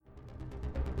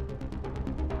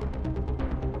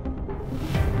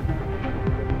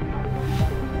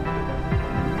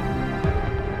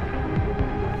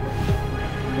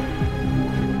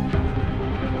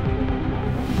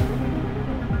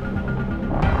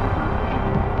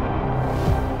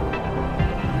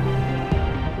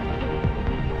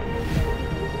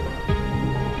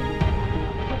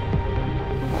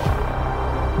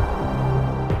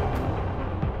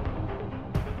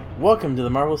Welcome to the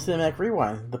Marvel Cinematic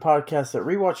Rewind, the podcast that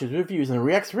rewatches, reviews, and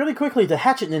reacts really quickly to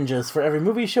hatchet ninjas for every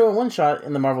movie, show, and one-shot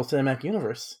in the Marvel Cinematic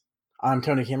Universe. I'm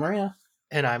Tony Camarena.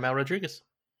 And I'm Al Rodriguez.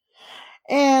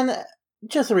 And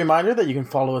just a reminder that you can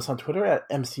follow us on Twitter at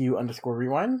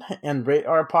MCU_Rewind and rate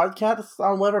our podcasts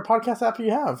on whatever podcast app you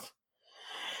have.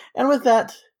 And with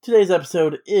that, today's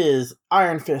episode is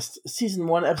Iron Fist, Season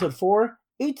 1, Episode 4,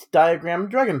 8 Diagram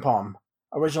Dragon Palm.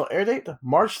 Original air date,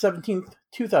 March 17th,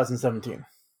 2017.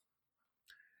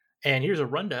 And here's a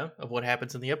rundown of what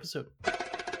happens in the episode.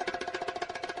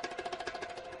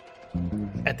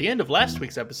 At the end of last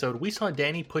week's episode, we saw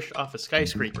Danny pushed off a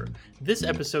skyscraper. This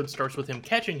episode starts with him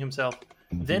catching himself,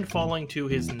 then falling to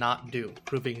his not doom,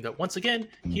 proving that once again,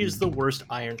 he is the worst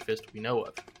Iron Fist we know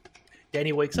of.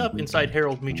 Danny wakes up inside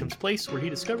Harold Meacham's place, where he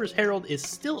discovers Harold is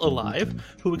still alive,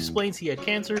 who explains he had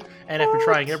cancer, and after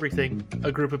trying everything,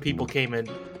 a group of people came in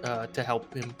to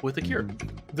help him with a cure.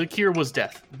 The cure was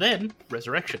death, then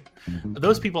resurrection.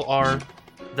 Those people are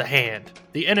the Hand,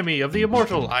 the enemy of the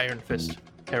immortal Iron Fist.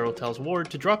 Harold tells Ward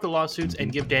to drop the lawsuits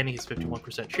and give Danny his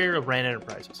 51% share of Rand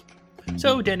Enterprises.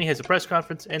 So Danny has a press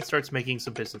conference and starts making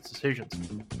some business decisions.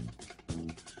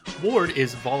 Ward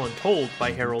is voluntold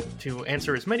by Harold to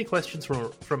answer as many questions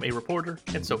from a reporter,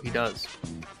 and so he does.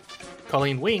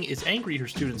 Colleen Wing is angry her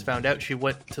students found out she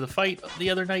went to the fight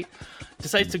the other night,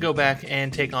 decides to go back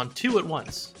and take on two at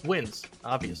once. Wins,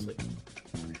 obviously.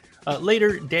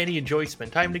 Later, Danny and Joy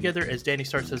spend time together as Danny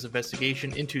starts his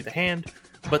investigation into the Hand,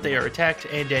 but they are attacked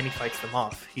and Danny fights them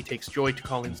off. He takes Joy to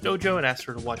Colleen's dojo and asks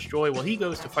her to watch Joy while he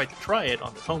goes to fight the Triad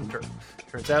on the home turf.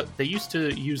 Turns out they used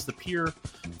to use the pier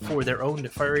for their own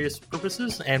nefarious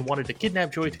purposes and wanted to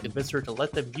kidnap Joy to convince her to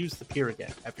let them use the pier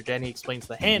again. After Danny explains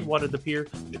the Hand wanted the pier,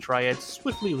 the Triad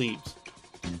swiftly leaves.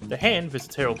 The Hand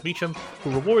visits Harold Meacham,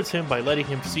 who rewards him by letting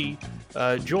him see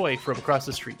Joy from across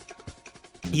the street.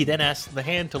 He then asks the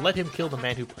Hand to let him kill the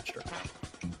man who punched her.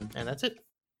 And that's it.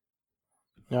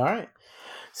 Alright.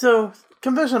 So,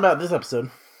 confession about this episode.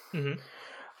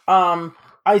 Mm-hmm.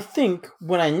 I think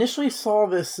when I initially saw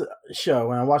this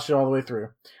show, and I watched it all the way through,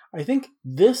 I think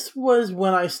this was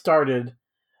when I started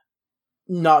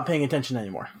not paying attention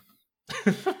anymore.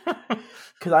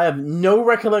 Because I have no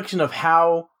recollection of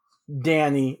how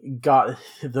Danny got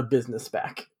the business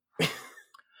back.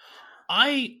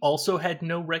 I also had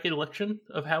no recollection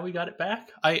of how we got it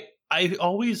back. I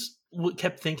always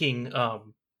kept thinking,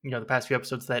 the past few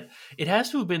episodes, that it has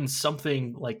to have been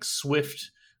something like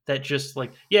Swift that just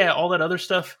like, yeah, all that other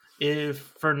stuff,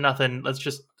 if for nothing, let's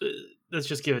just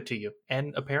give it to you.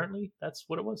 And apparently that's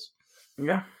what it was.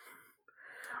 Yeah.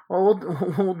 Well,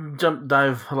 we'll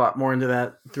dive a lot more into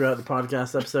that throughout the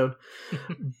podcast episode.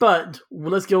 But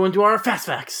let's go into our fast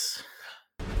facts.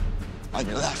 On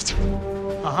your left.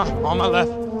 On my left.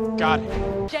 Got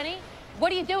it. Jenny,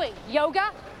 what are you doing?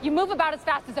 Yoga? You move about as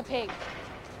fast as a pig.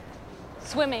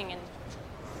 Swimming and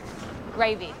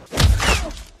gravy.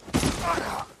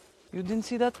 You didn't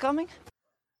see that coming?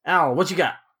 Al, what you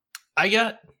got? I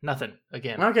got nothing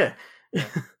again. Okay.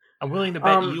 I'm willing to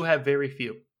bet you have very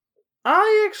few.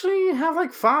 I actually have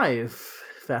like 5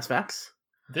 fast facts.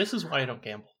 This is why I don't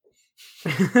gamble.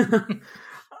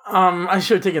 I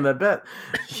should have taken that bet.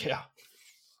 Yeah.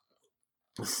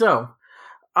 So,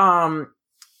 I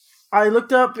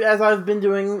looked up, as I've been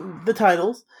doing, the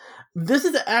titles. This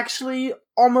is actually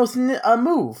almost a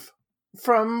move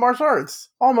from martial arts.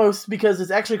 Almost, because it's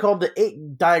actually called the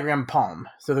 8 Diagram Palm.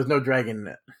 So there's no dragon in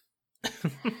it.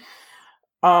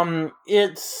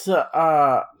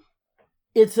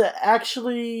 It's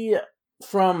actually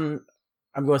from,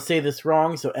 I'm going to say this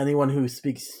wrong, so anyone who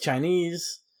speaks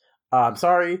Chinese, I'm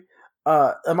sorry,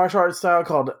 a martial arts style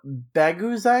called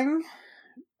Baguzhang.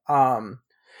 And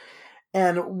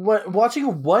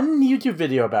watching one YouTube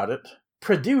video about it,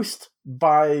 produced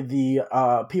by the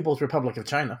People's Republic of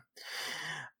China,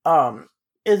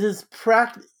 it's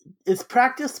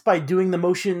practiced by doing the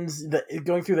motions,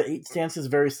 going through the 8 stances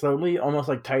very slowly, almost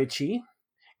like Tai Chi.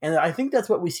 And I think that's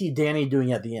what we see Danny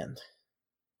doing at the end.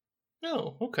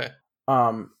 Oh, okay.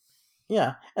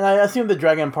 Yeah, and I assume the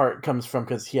dragon part comes from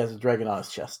because he has a dragon on his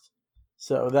chest.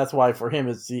 So that's why for him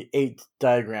it's the 8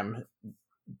 diagram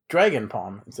dragon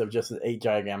palm instead of just an 8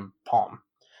 diagram palm.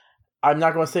 I'm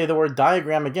not going to say the word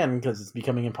diagram again because it's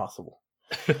becoming impossible.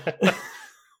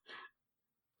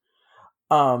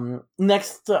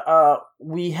 Next,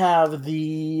 we have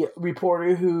the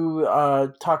reporter who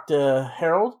talked to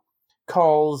Harold,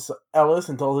 calls Ellis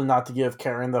and tells him not to give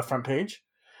Karen the front page,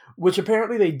 which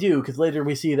apparently they do because later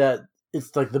we see that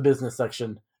it's like the business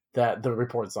section that the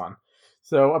report's on.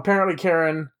 So apparently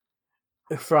Karen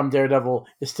from Daredevil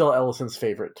is still Ellison's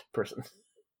favorite person.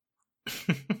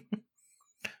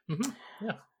 Mm-hmm.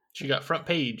 Yeah. She got front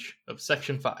page of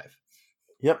Section 5.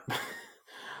 Yep.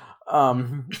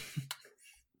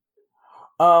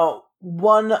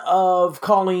 One of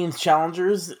Colleen's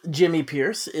challengers, Jimmy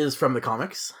Pierce, is from the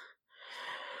comics.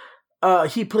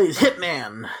 He plays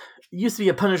Hitman. Used to be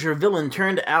a Punisher villain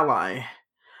turned ally.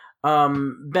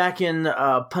 Back in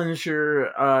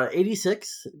Punisher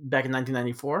 86, back in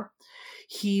 1994,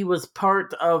 he was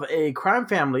part of a crime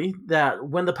family that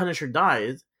when the Punisher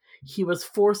died, he was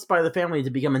forced by the family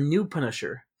to become a new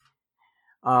Punisher.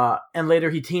 And later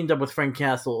he teamed up with Frank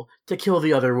Castle to kill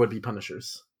the other would-be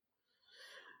Punishers.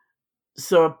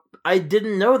 So I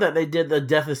didn't know that they did the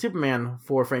Death of Superman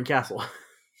for Frank Castle.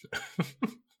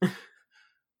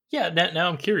 Yeah, now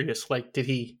I'm curious. Like, did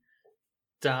he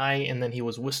die and then he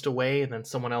was whisked away and then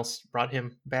someone else brought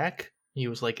him back? He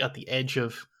was like at the edge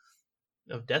of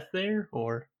death there,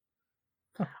 or?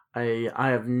 I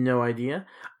have no idea.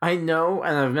 I know,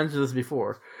 and I've mentioned this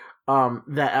before,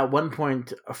 that at one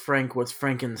point Frank was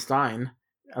Frankenstein,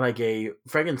 like a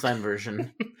Frankenstein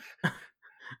version.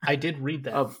 I did read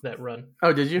that run.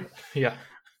 Oh, did you? Yeah.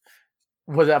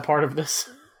 Was that part of this?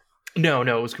 No,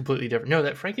 it was completely different. No,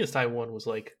 that Frankenstein one was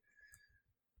like,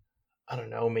 I don't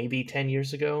know, maybe 10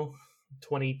 years ago,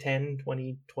 2010,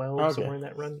 2012, okay. Somewhere in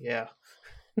that run. Yeah.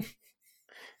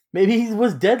 Maybe he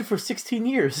was dead for 16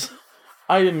 years.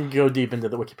 I didn't go deep into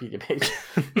the Wikipedia page.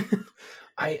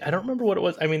 I don't remember what it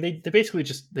was. I mean, they basically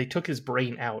they took his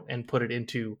brain out and put it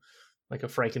into like a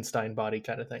Frankenstein body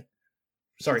kind of thing.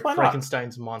 Sorry,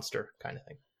 Frankenstein's monster kind of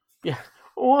thing. Yeah.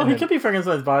 Well, he could be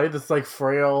Frankenstein's body, this like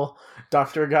frail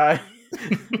doctor guy.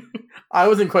 I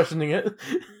wasn't questioning it.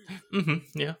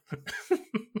 Mm-hmm, yeah.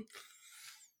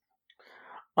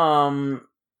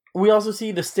 We also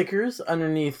see the stickers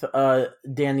underneath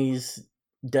Danny's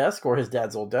desk, or his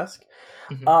dad's old desk.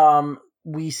 Mm-hmm.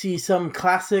 We see some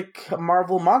classic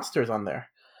Marvel monsters on there.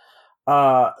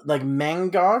 Like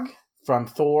Mangog from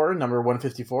Thor number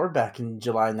 154 back in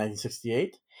July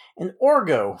 1968. And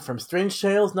Orgo from Strange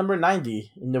Tales number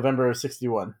 90 in November of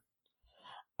 61.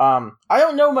 I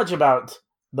don't know much about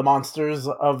the monsters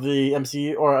of the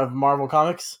MCU or of Marvel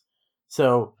Comics,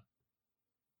 so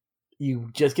you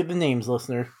just get the names,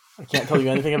 listener. I can't tell you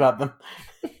anything about them.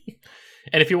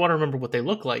 And if you want to remember what they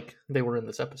look like, they were in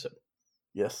this episode.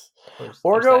 Yes.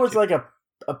 Orgo is like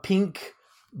a pink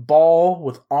ball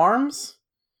with arms.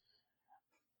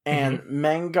 And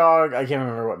Mangog, I can't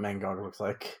remember what Mangog looks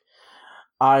like.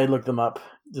 I looked them up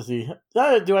to see,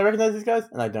 do I recognize these guys?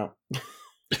 And I don't.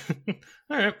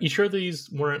 All right. You sure these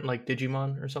weren't like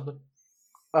Digimon or something?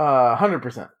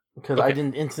 100%. Because okay. I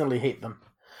didn't instantly hate them.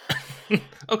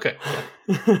 Okay.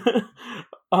 The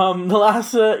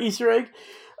last Easter egg,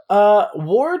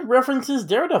 Ward references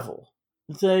Daredevil,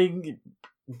 saying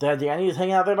that Danny is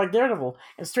hanging out there like Daredevil.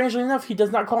 And strangely enough, he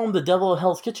does not call him the Devil of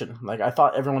Hell's Kitchen, like I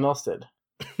thought everyone else did.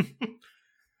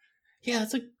 Yeah,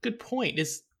 that's a good point.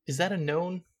 Is that a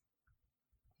known?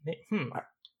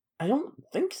 I don't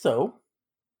think so.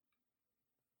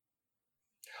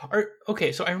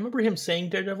 Okay, so I remember him saying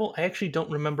Daredevil. I actually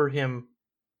don't remember him.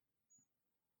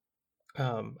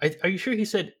 Are you sure he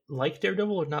said like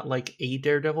Daredevil or not like a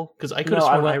Daredevil? Because I could have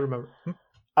sworn I remember.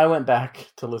 I went back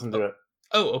to listen to it.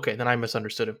 Oh, okay. Then I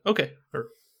misunderstood him. Okay.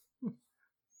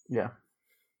 Yeah.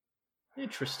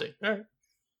 Interesting. All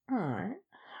right.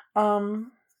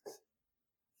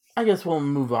 I guess we'll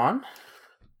move on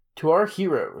to our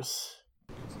heroes.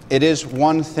 It is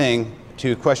one thing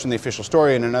to question the official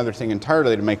story and another thing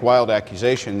entirely to make wild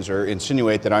accusations or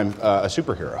insinuate that I'm a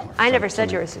superhero. I never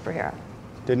said you were a superhero.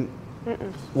 Didn't?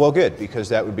 Mm-mm. Well, good, because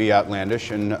that would be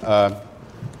outlandish and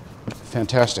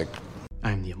fantastic.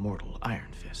 I'm the immortal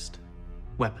Iron Fist,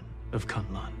 weapon of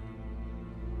Kunlun.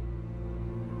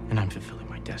 And I'm fulfilling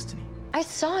my destiny. I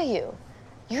saw you.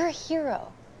 You're a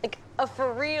hero. Like a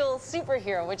for real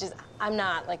superhero, which is, I'm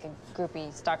not like a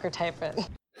groupie stalker type.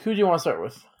 Who do you want to start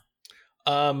with?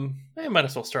 I might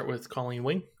as well start with Colleen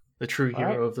Wing, the true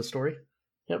hero of the story.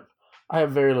 Yep. I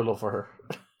have very little for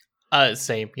her.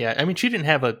 Same. Yeah. I mean, she didn't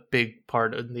have a big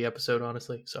part in the episode,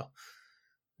 honestly. So,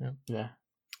 yeah.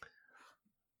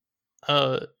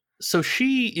 So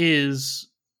she is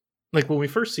like, when we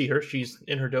first see her, she's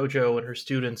in her dojo and her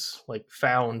students like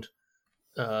found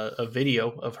a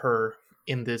video of her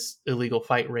in this illegal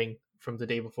fight ring from the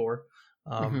day before.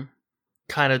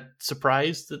 Kind of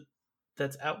surprised that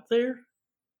that's out there,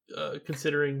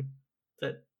 considering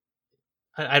that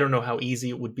I don't know how easy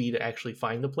it would be to actually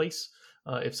find the place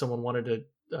if someone wanted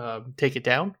to take it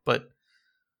down, but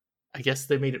I guess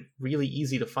they made it really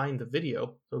easy to find the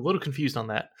video. A little confused on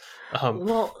that.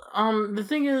 The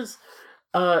thing is,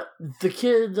 the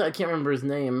kid, I can't remember his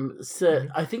name,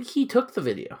 said, I think he took the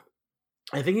video.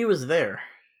 I think he was there.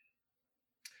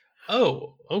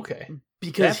 Oh, okay.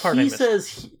 Because That part I he missed.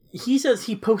 says he says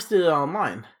he posted it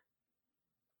online.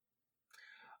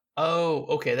 Oh,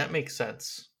 okay, that makes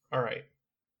sense. All right.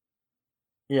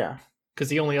 Yeah. Because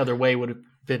the only other way would have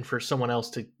been for someone else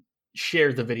to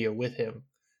share the video with him,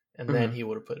 and then Mhm. he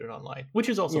would have put it online, which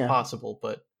is also Yeah. possible.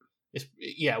 But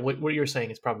what you're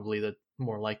saying is probably the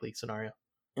more likely scenario.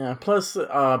 Yeah. Plus,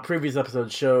 previous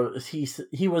episodes show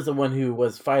he was the one who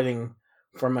was fighting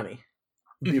for money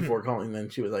before calling. Then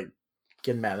she was like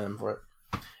getting mad at him for it.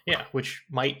 Yeah, which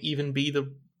might even be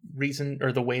the reason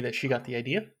or the way that she got the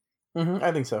idea.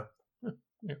 I think so.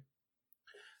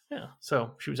 Yeah.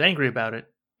 So she was angry about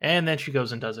it, and then she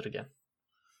goes and does it again.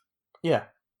 Yeah.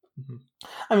 Mhm.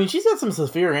 I mean, she's got some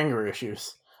severe anger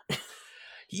issues.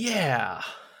 Yeah.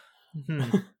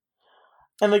 Mhm.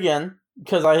 And again,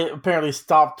 because I apparently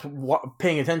stopped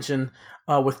paying attention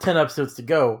with 10 episodes to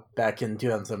go back in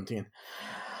 2017.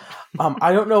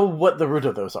 I don't know what the root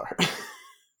of those are.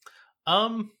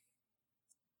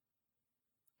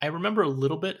 I remember a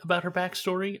little bit about her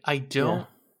backstory. I don't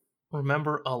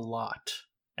remember a lot,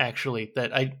 actually.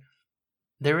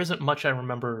 There isn't much I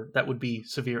remember that would be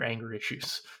severe anger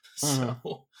issues. So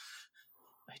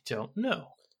I don't know.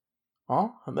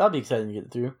 Oh, that'll be exciting to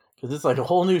get through because it's like a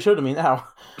whole new show to me now.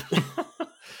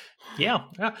 Yeah.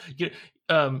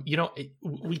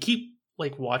 We keep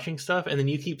like watching stuff, and then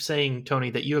you keep saying, Tony,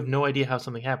 that you have no idea how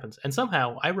something happens, and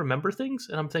somehow I remember things,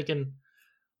 and I'm thinking,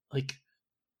 like,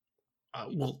 I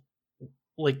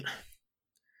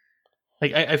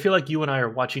feel like you and I are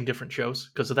watching different shows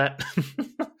because of that.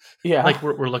 Yeah, like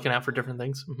we're looking out for different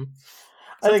things. Mm-hmm.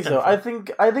 I think so. I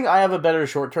think I have a better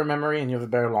short-term memory, and you have a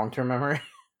better long-term memory.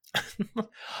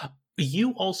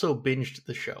 You also binged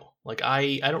the show. Like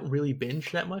I don't really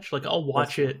binge that much. Like I'll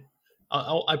watch it.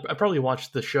 I probably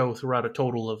watched the show throughout a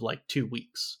total of like 2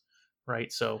 weeks, right?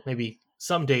 So maybe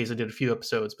some days I did a few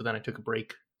episodes, but then I took a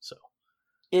break. So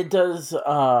it does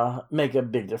make a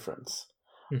big difference.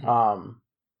 Mhm.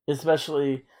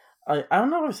 Especially, I don't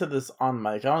know if I said this on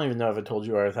mic. I don't even know if I told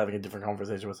you or I was having a different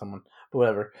conversation with someone, but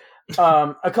whatever.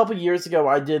 A couple years ago,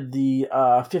 I did the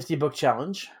 50 book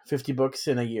challenge, 50 books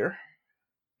in a year.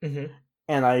 Mm-hmm.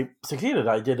 And I succeeded.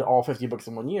 I did all 50 books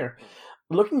in 1 year.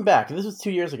 Looking back, this was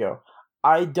 2 years ago,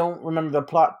 I don't remember the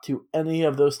plot to any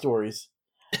of those stories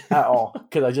at all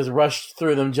because I just rushed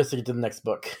through them just to get to the next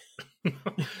book.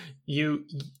 You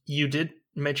did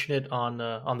mention it on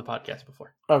the podcast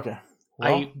before. Okay.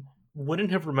 Well, I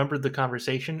wouldn't have remembered the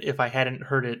conversation if I hadn't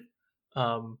heard it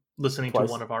listening Twice.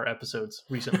 to one of our episodes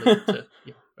recently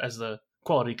as the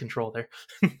quality control there.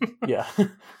 yeah.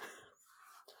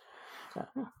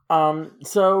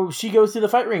 So she goes to the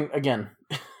fight ring again.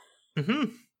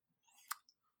 Mm-hmm.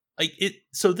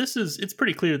 So it's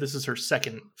pretty clear this is her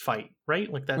second fight,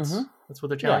 right? Like that's what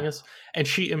they're telling us. And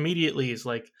she immediately is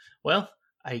like, well,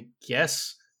 I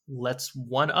guess let's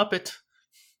one up it.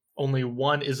 Only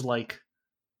one is like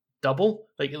double.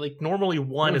 Like normally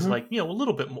one is like, a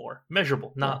little bit more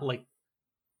measurable, not like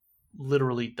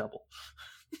literally double.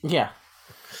 Yeah.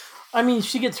 I mean,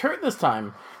 she gets hurt this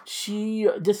time. She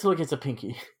dislocates a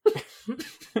pinky.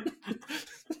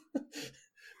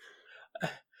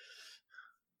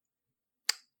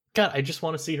 God, I just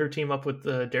want to see her team up with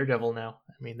Daredevil now.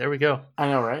 I mean, there we go. I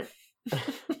know, right?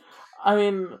 I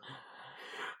mean,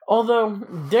 although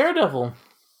Daredevil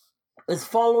is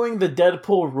following the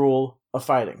Deadpool rule of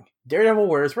fighting. Daredevil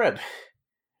wears red.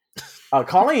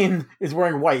 Colleen is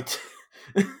wearing white.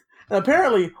 And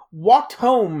apparently walked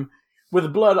home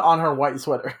with blood on her white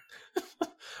sweater.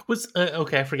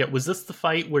 Okay, I forget. Was this the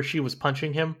fight where she was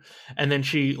punching him and then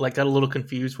she like got a little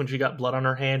confused when she got blood on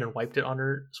her hand and wiped it on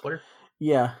her sweater?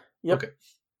 Yeah. Yep. Okay.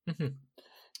 Mm-hmm.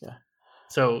 Yeah.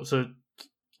 So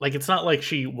like it's not like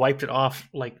she wiped it off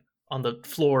like on the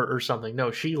floor or something.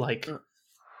 No, she like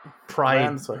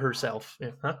pried herself.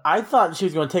 Yeah. Huh? I thought she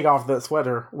was going to take off that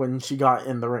sweater when she got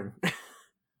in the ring at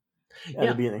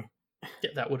the beginning.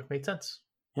 Yeah, that would have made sense.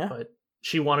 Yeah. But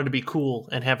she wanted to be cool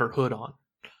and have her hood on.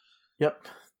 Yep.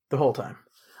 The whole time.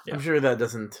 Yeah. I'm sure that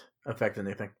doesn't affect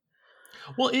anything.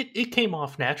 Well, it came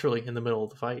off naturally in the middle of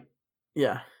the fight.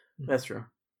 Yeah, that's true.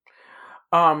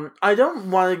 I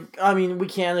don't want to, I mean, we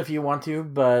can if you want to,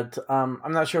 but I'm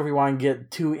not sure if we want to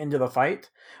get too into the fight.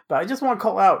 But I just want to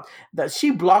call out that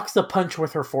she blocks the punch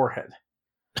with her forehead.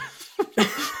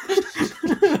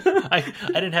 I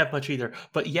didn't have much either.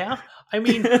 But yeah, I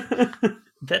mean,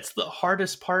 that's the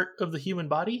hardest part of the human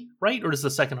body, right? Or is the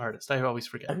second hardest? I always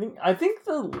forget. I think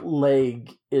the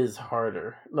leg is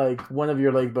harder. Like, one of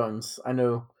your leg bones, I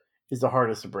know, is the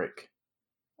hardest to break.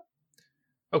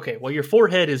 Okay, well, your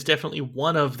forehead is definitely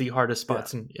one of the hardest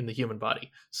spots in the human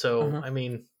body. So, I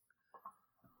mean,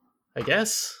 I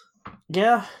guess.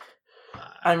 Yeah.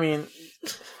 I mean,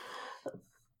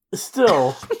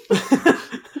 still.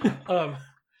 God,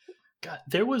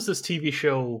 there was this TV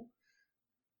show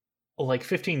like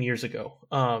 15 years ago.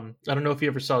 I don't know if you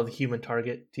ever saw the Human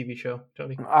Target TV show,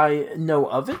 Tony. I know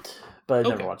of it, but I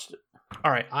never watched it.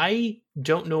 All right. I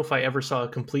don't know if I ever saw a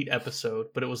complete episode,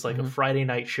 but it was like a Friday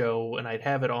night show, and I'd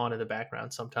have it on in the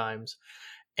background sometimes.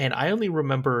 And I only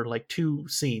remember like 2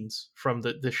 scenes from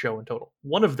the show in total.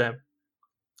 One of them,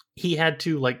 he had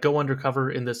to like go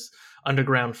undercover in this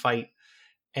underground fight,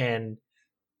 and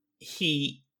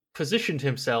he positioned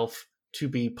himself to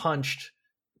be punched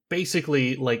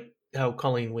basically like how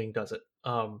Colleen Wing does it.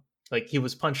 Like he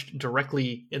was punched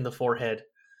directly in the forehead.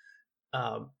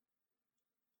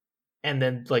 And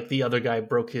then like the other guy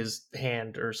broke his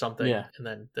hand or something. Yeah. And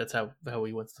then that's how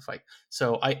he wins the fight.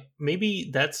 So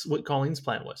maybe that's what Colleen's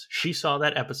plan was. She saw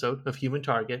that episode of Human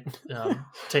Target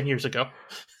 10 years ago.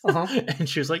 And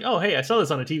she was like, oh, hey, I saw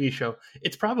this on a TV show.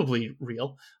 It's probably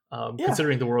real,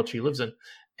 considering the world she lives in.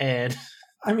 And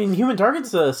I mean, Human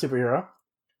Target's a superhero.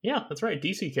 Yeah, that's right.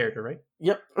 DC character, right?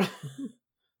 Yep.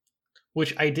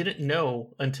 Which I didn't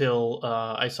know until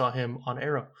I saw him on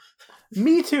Arrow.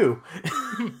 Me too.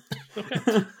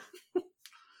 Okay.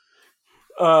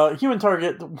 Human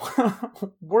Target,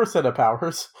 worst set of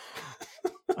powers.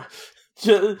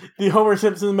 The Homer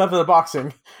Simpson method of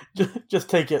boxing. Just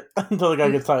take it until the guy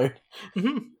gets tired.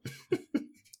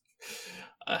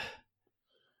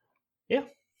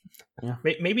 Yeah.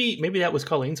 Maybe that was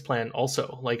Colleen's plan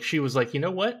also. Like she was like, you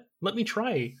know what? Let me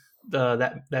try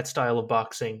that style of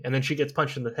boxing. And then she gets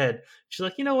punched in the head. She's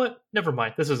like, you know what? Never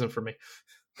mind. This isn't for me.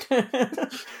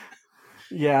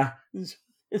 Yeah.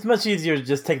 It's much easier to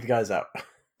just take the guys out.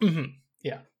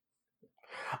 Yeah.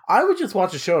 I would just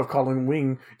watch a show of Colleen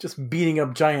Wing just beating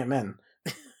up giant men.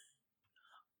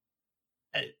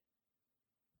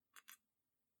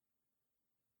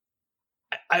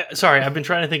 Sorry, I've been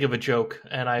trying to think of a joke,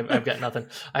 and I've got nothing.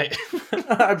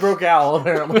 I broke Al,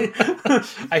 apparently.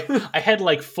 I had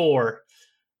like 4.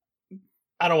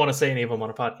 I don't want to say any of them on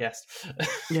a podcast.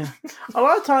 Yeah. A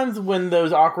lot of times when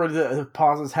those awkward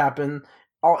pauses happen,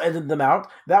 I'll edit them out.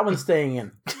 That one's staying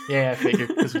in. Yeah, I figured,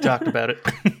 because we talked about it.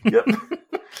 Yep.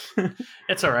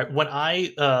 It's all right. When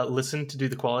I listen to do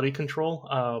the quality control,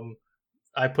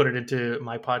 I put it into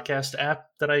my podcast app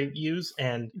that I use,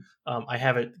 and I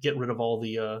have it get rid of all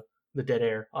the dead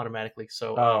air automatically.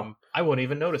 So I won't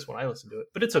even notice when I listen to it.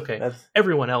 But it's okay.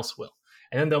 Everyone else will.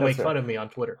 And then they'll make fun of me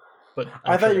on Twitter. But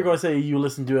I thought you were going to say you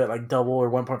listen to it like double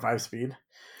or 1.5 speed.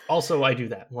 Also, I do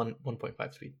that,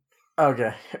 1.5 speed.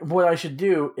 Okay. What I should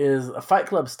do is a Fight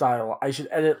Club style. I should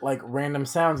edit like random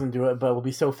sounds into it, but it will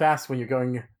be so fast when you're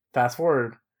going fast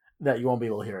forward that you won't be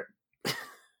able to hear it.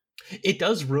 It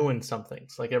does ruin some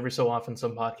things. Like every so often,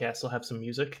 some podcasts will have some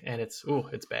music, and it's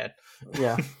bad.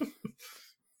 Yeah.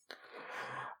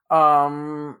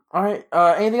 All right.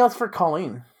 Anything else for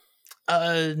Colleen?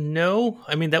 No.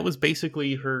 I mean, that was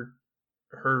basically her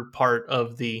part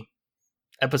of the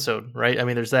episode, right? I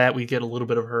mean, there's that. We get a little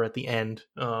bit of her at the end,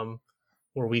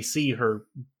 where we see her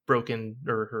broken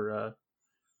or her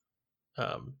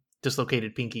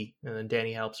dislocated pinky, and then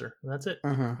Danny helps her. And that's it.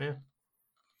 Mm-hmm. Yeah.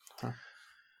 Huh.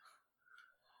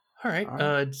 All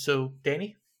right. So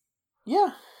Danny?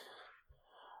 Yeah.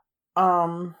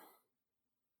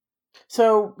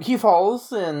 So he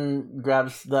falls and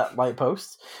grabs that light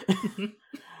post.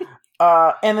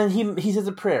 And then he says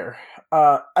a prayer.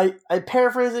 I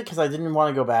paraphrase it because I didn't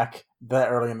want to go back that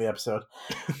early in the episode.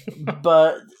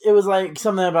 But it was like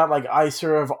something about like I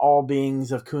serve all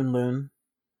beings of Kunlun.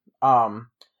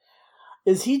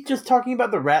 Is he just talking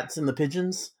about the rats and the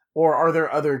pigeons? Or are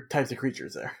there other types of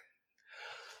creatures there?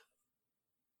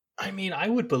 I mean, I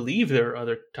would believe there are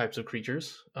other types of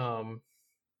creatures,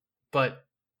 but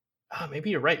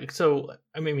maybe you're right. So,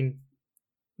 I mean,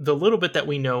 the little bit that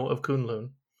we know of Kunlun,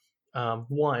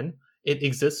 one, it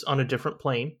exists on a different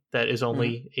plane that is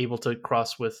only able to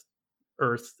cross with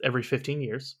Earth every 15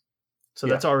 years. So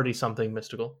that's already something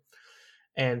mystical.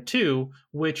 And 2,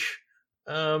 which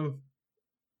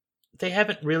they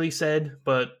haven't really said,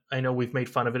 but I know we've made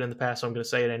fun of it in the past, so I'm going to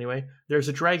say it anyway. There's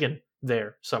a dragon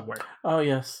there somewhere. Oh,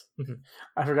 yes.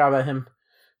 I forgot about him.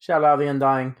 Shout out the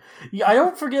Undying. Yeah, I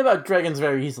don't forget about dragons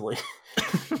very easily.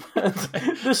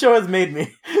 This show has made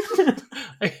me.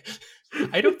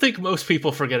 I don't think most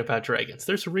people forget about dragons.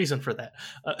 There's a reason for that.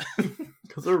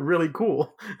 Because they're really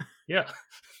cool. Yeah.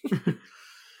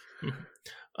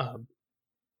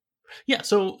 Yeah,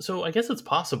 so I guess it's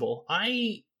possible.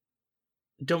 I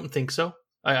don't think so.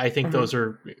 I think those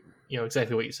are,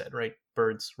 exactly what you said, right?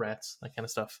 Birds, rats, that kind of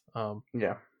stuff.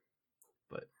 Yeah.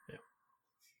 But, yeah.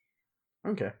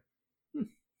 Okay.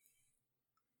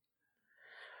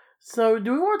 So,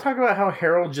 do we want to talk about how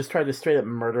Harold just tried to straight up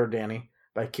murder Danny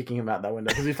by kicking him out that window?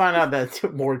 Because we find out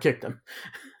that Ward kicked him.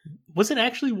 Was it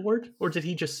actually Ward, or did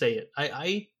he just say it?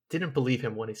 I didn't believe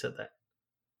him when he said that.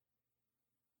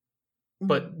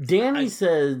 But Danny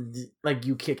said, like,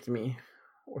 you kicked me,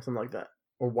 or something like that.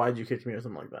 Or why'd you kick me, or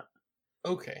something like that.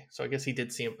 Okay, so I guess he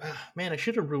did see him. Man, I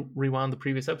should have rewound the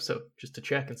previous episode just to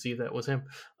check and see if that was him.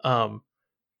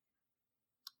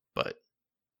 But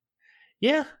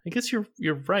yeah, I guess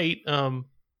you're right. And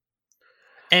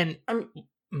I mean,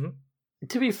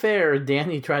 to be fair,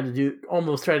 Danny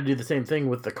almost tried to do the same thing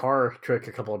with the car trick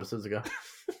a couple episodes ago.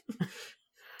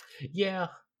 Yeah,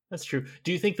 that's true.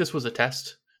 Do you think this was a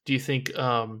test? Do you think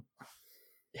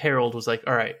Harold was like,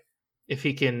 all right, if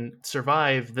he can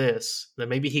survive this, then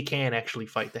maybe he can actually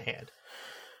fight the hand?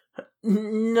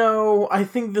 No, I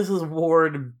think this is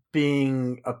Ward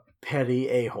being a petty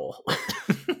a-hole.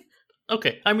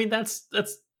 Okay, I mean that's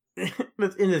that's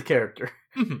in his character.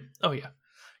 Mm-hmm. Oh yeah,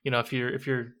 if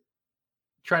you're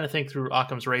trying to think through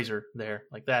Occam's razor there,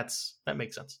 like that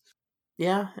makes sense.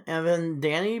 Yeah, and then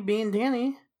Danny being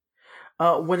Danny,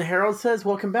 when Harold says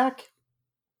 "Welcome back,"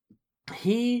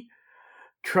 he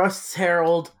trusts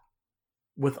Harold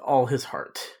with all his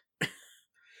heart.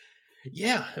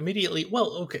 Yeah, immediately.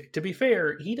 Well, okay, to be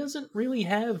fair, he doesn't really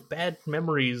have bad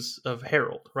memories of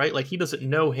Harold, right? Like, he doesn't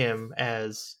know him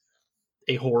as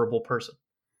a horrible person.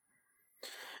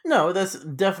 No, that's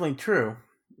definitely true.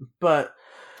 But,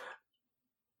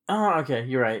 okay,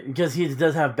 you're right. Because he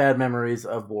does have bad memories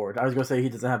of Ward. I was going to say he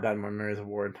doesn't have bad memories of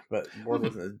Ward, but Ward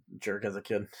wasn't a jerk as a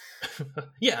kid.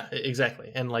 Yeah,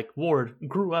 exactly. And, like, Ward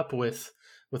grew up with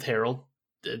Harold.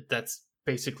 That's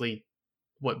basically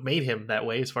what made him that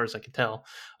way, as far as I can tell.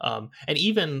 And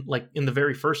even, like, in the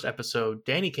very first episode,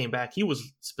 Danny came back. He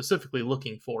was specifically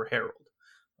looking for Harold.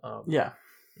 Yeah.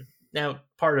 Now,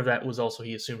 part of that was also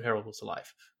he assumed Harold was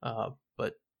alive.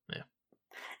 But, yeah.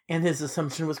 And his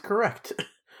assumption was correct.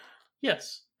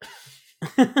 Yes.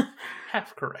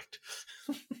 Half correct.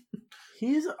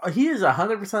 He is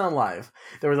 100% alive.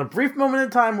 There was a brief moment in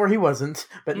time where he wasn't,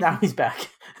 but now he's back.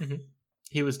 Mm-hmm.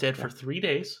 He was dead for 3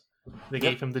 days. They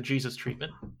gave him the Jesus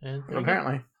treatment. And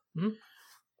apparently. Mm-hmm.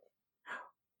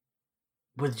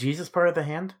 Was Jesus part of the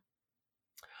hand?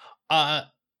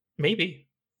 Maybe.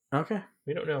 Okay.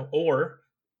 We don't know. Or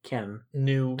Canon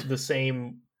knew the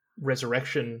same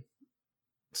resurrection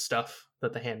stuff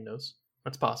that the hand knows.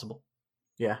 That's possible.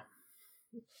 Yeah.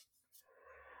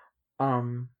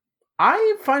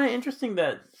 I find it interesting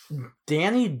that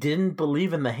Danny didn't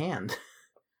believe in the hand.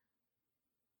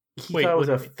 He thought it was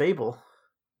a fable.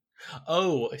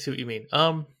 Oh, I see what you mean.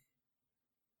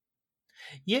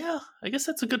 Yeah, I guess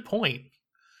that's a good point.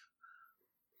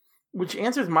 Which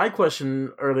answers my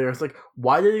question earlier. It's like,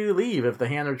 why did he leave if the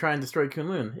hand were trying to destroy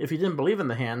Kunlun? If he didn't believe in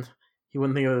the hand, he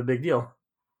wouldn't think it was a big deal.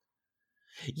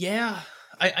 Yeah,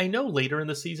 I know later in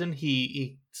the season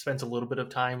he spends a little bit of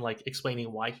time like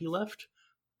explaining why he left,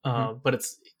 but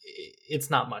it's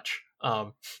not much.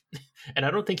 And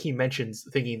I don't think he mentions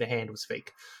thinking the hand was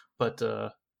fake. But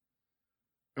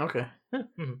okay.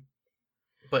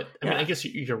 But I mean, I guess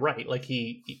you're right. Like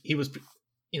he was,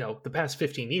 the past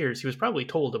 15 years, he was probably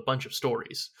told a bunch of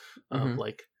stories of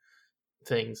like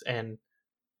things, and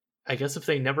I guess if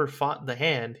they never fought the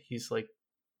hand, he's like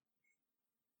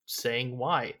saying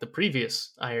why. The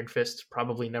previous Iron Fist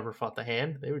probably never fought the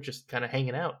hand. They were just kind of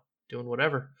hanging out, doing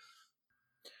whatever.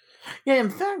 Yeah, in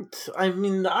fact, I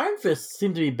mean, the Iron Fists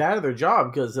seem to be bad at their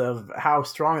job because of how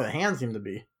strong the hands seem to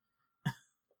be.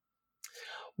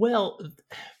 Well,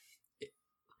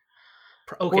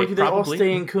 okay, or do they all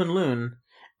stay in Kunlun,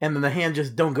 and then the hand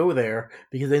just don't go there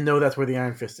because they know that's where the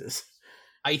Iron Fist is?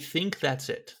 I think that's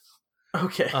it.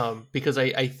 Okay. Because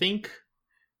I think,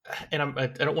 and I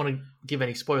don't want to give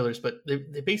any spoilers, but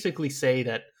they basically say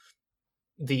that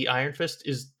the Iron Fist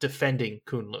is defending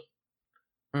Kunlun.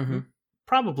 Mm-hmm.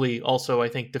 Probably also, I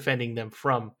think, defending them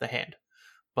from the hand,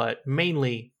 but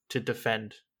mainly to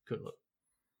defend Kunlun.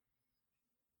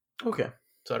 Okay.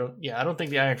 So I don't think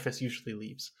the Iron Fist usually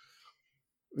leaves.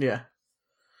 Yeah.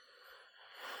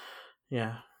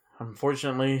 Yeah.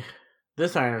 Unfortunately,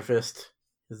 this Iron Fist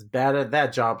is bad at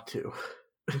that job too.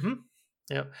 Mm-hmm.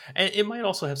 Yeah. And it might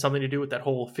also have something to do with that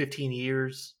whole 15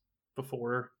 years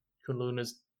before Kunlun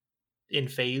is in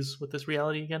phase with this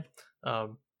reality again.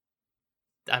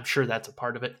 I'm sure that's a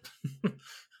part of it.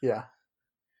 Yeah.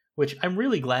 Which I'm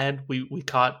really glad we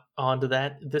caught on to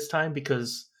that this time,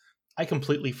 because I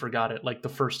completely forgot it like the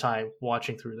first time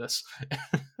watching through this.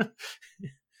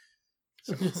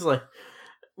 Just like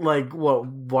what?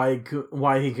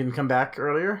 Why he can come back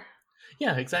earlier?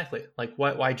 Yeah, exactly. Like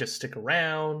why just stick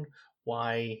around?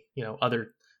 Why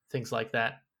other things like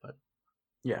that? But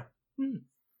Yeah. All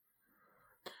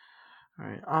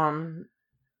right.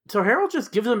 So Harold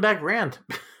just gives him back Rand,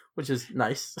 which is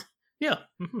nice. Yeah.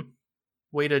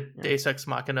 Way to Deus Ex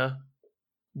Machina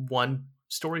one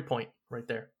story point right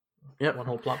there. Yep. One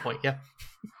whole plot point. Yeah.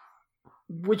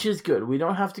 Which is good. We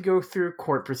don't have to go through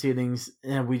court proceedings,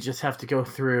 and we just have to go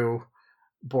through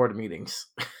board meetings.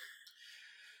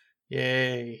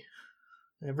 Yay.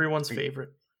 Everyone's favorite.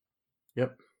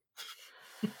 Yep.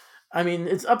 I mean,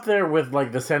 it's up there with,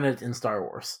 like, the Senate in Star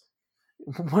Wars.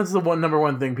 What's the number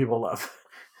one thing people love?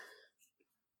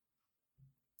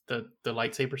 The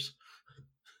lightsabers?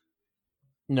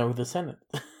 No, the Senate.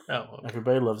 Oh, okay.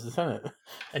 Everybody loves the Senate.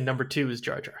 And number 2 is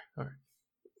Jar Jar. All right.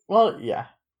 Well, yeah.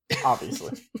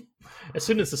 Obviously. As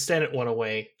soon as the Senate went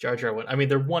away, Jar Jar went. I mean,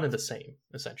 they're one and the same,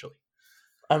 essentially.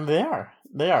 And they are.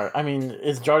 They are. I mean,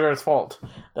 it's Jar Jar's fault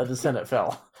that the Senate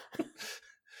fell.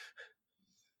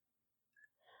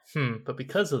 But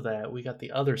because of that, we got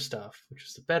the other stuff, which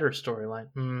is the better storyline.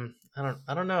 I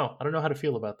don't know. I don't know how to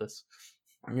feel about this.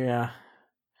 Yeah.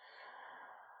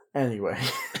 Anyway.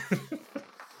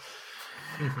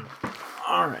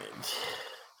 All right.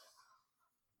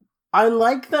 I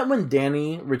like that when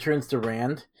Danny returns to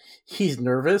Rand, he's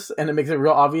nervous, and it makes it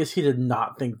real obvious he did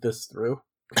not think this through.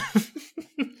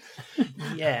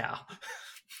 Yeah.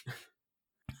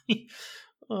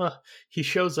 He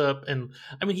shows up, and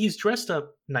I mean, he's dressed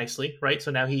up nicely, right? So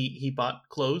now he bought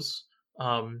clothes.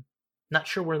 Not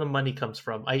sure where the money comes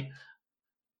from.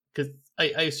 Because I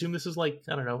assume this is like,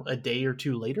 I don't know, a day or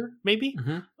two later, maybe.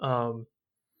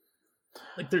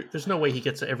 Like there's no way he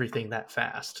gets everything that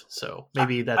fast. So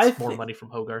maybe that's more money from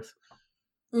Hogarth.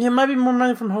 Yeah, it might be more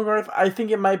money from Hogarth. I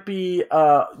think it might be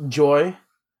Joy.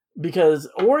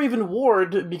 Or even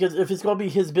Ward, because if it's going to be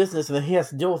his business and then he has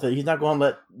to deal with it, he's not going to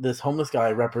let this homeless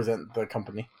guy represent the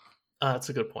company. That's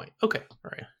a good point. Okay,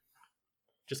 all right.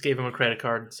 Just gave him a credit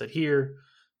card and said, here's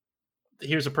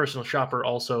a personal shopper.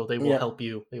 Also, they will help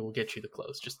you. They will get you the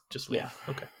clothes. Just leave. Yeah.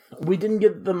 Okay. We didn't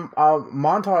get the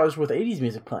montage with 80s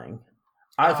music playing.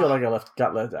 I feel like I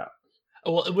got left out.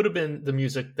 Oh, well, it would have been the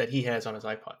music that he has on his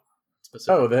iPod.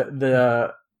 Specifically. Oh,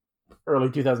 the early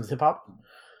 2000s hip hop?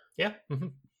 Yeah. Mm-hmm.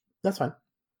 That's fine.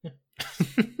 Yeah.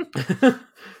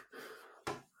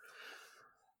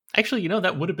 Actually,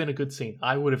 that would have been a good scene.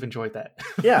 I would have enjoyed that.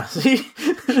 Yeah, see?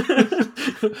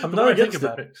 I'm not against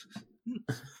about it.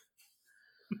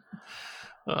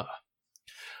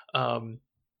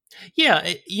 Yeah,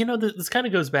 this kind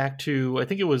of goes back to, I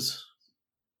think it was...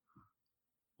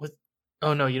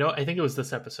 I think it was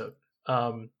this episode.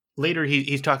 Later,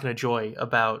 he's talking to Joy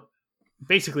about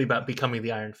becoming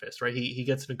the Iron Fist, right? He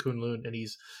gets into Kunlun and he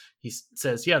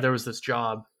says, yeah, there was this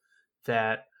job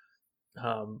that,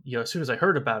 as soon as I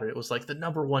heard about it, it was like the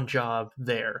number one job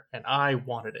there, and I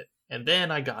wanted it, and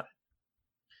then I got it.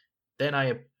 Then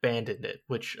I abandoned it,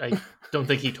 which I don't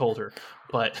think he told her,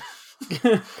 but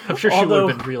I'm sure she would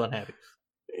have been real unhappy.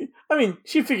 I mean,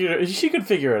 she could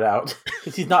figure it out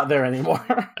because he's not there anymore.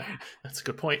 That's a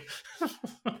good point.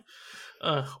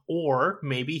 Or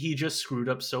maybe he just screwed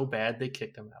up so bad they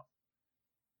kicked him out.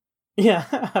 Yeah,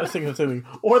 I was thinking the same thing.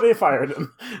 Or they fired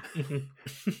him.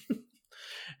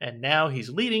 And now he's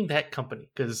leading that company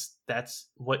because that's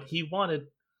what he wanted.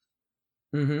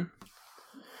 Mm-hmm.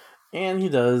 And he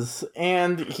does.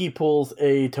 And he pulls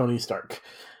a Tony Stark.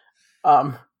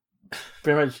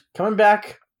 Pretty much coming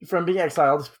back from being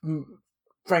exiled.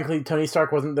 Frankly, Tony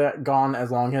Stark wasn't that gone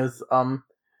as long as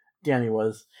Danny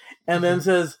was. And then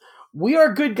says, we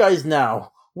are good guys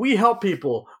now. We help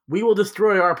people. We will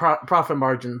destroy our profit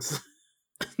margins.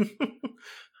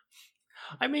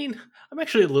 I mean, I'm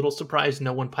actually a little surprised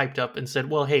no one piped up and said,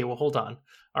 well, hold on.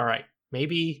 All right,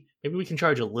 maybe we can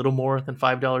charge a little more than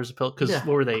 $5 a pill. Because what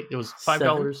were they? It was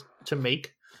 $5 to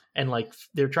make. And like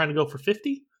they're trying to go for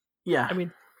 $50. Yeah. I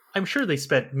mean, I'm sure they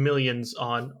spent millions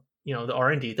on, the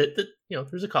R&D. That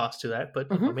there's a cost to that. But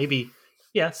maybe,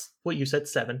 yes, what you said,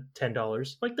 $7,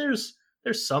 $10. Like there's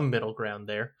some middle ground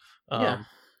there.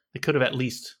 They could have at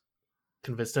least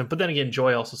convinced him. But then again,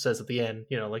 Joy also says at the end,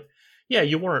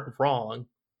 you weren't wrong,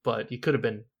 but you could have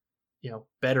been,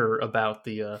 better about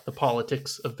the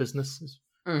politics of business.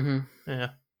 Mm-hmm. Yeah.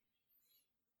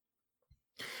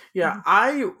 Yeah,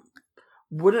 I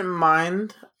wouldn't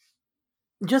mind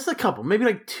just a couple, maybe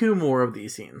like 2 more of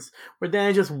these scenes where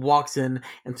Danny just walks in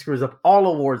and screws up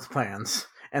all of Ward's plans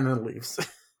and then leaves.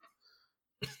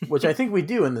 Which I think we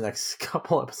do in the next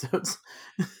couple episodes.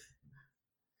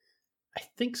 I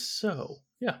think so.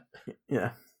 Yeah.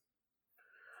 Yeah.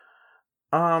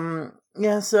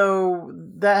 Yeah, so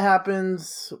that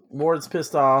happens. Ward's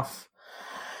pissed off.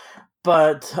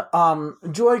 But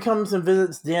Joy comes and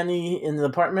visits Danny in the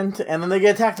apartment, and then they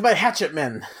get attacked by hatchet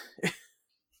men.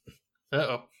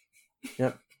 Uh-oh.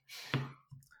 Yep.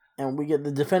 And we get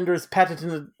the Defenders'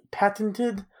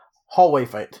 patented hallway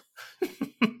fight.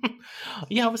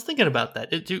 Yeah, I was thinking about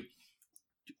that. Do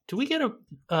we get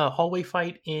a hallway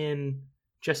fight in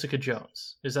Jessica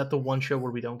Jones? Is that the one show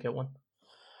where we don't get one?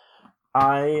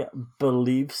 I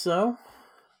believe so.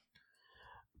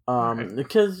 Okay.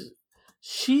 Because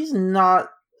she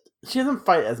doesn't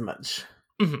fight as much.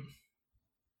 Mm-hmm.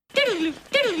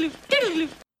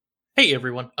 Hey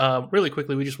everyone, really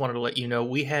quickly, we just wanted to let you know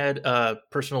we had a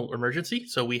personal emergency,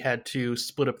 so we had to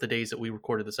split up the days that we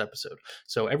recorded this episode.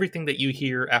 So everything that you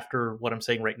hear after what I'm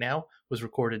saying right now was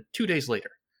recorded 2 days later.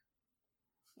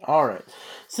 All right.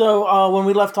 So when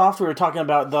we left off, we were talking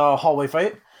about the hallway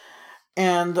fight,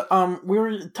 and we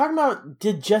were talking about,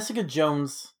 did Jessica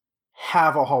Jones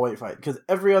have a hallway fight? Because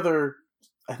every other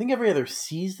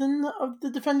season of the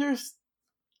Defenders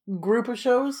group of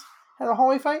shows had a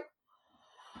hallway fight.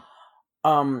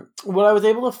 What I was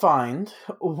able to find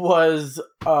was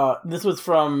this was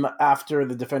from after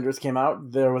the Defenders came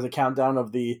out. There was a countdown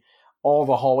of all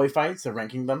the hallway fights, so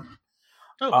ranking them.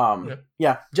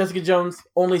 Yeah, Jessica Jones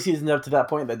only season up to that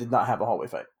point that did not have a hallway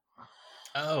fight.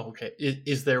 Oh, okay.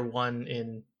 Is there one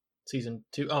in season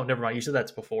 2? Oh, never mind. You said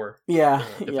that's before. Yeah.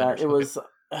 It was.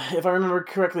 If I remember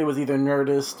correctly, it was either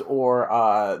Nerdist or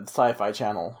Sci-Fi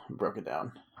Channel broke it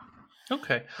down.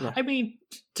 Okay. Yeah. I mean,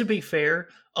 to be fair,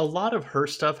 a lot of her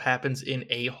stuff happens in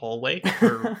a hallway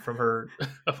from her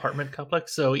apartment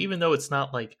complex. So even though it's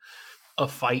not like a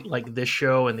fight like this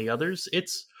show and the others, it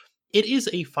is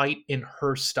a fight in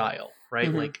her style, right?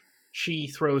 Mm-hmm. Like she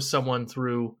throws someone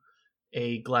through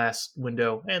a glass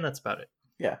window, and that's about it.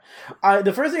 Yeah.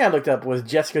 The first thing I looked up was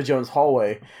Jessica Jones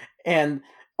hallway, and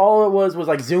all it was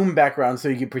like Zoom background, so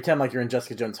you could pretend like you're in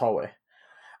Jessica Jones hallway.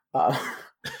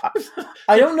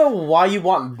 I don't know why you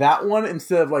want that one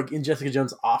instead of like in Jessica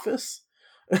Jones' office,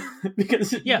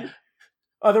 because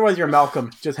otherwise you're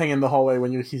Malcolm just hanging in the hallway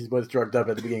when he was drugged up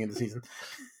at the beginning of the season.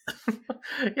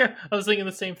 Yeah, I was thinking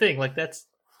the same thing. Like that's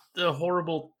a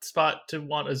horrible spot to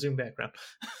want a Zoom background.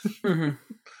 Mm-hmm.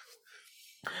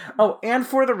 Oh, and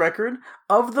for the record,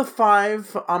 of the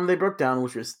 5 they broke down,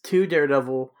 which was 2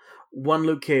 Daredevil, 1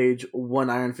 Luke Cage, 1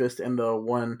 Iron Fist, and the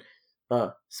 1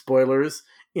 spoilers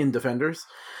in Defenders.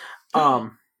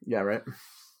 Yeah, right.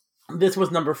 This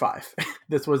was number 5.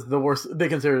 This was the worst. They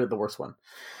considered it the worst one.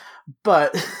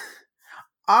 But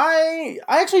I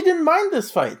actually didn't mind this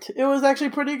fight. It was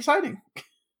actually pretty exciting.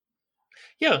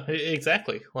 Yeah,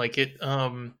 exactly. Like it.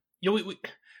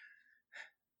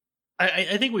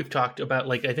 I think we've talked about,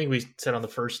 like, I think we said on the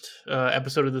first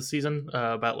episode of the season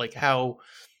about like how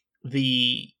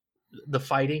the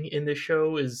fighting in this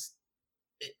show is,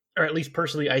 or at least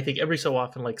personally, I think every so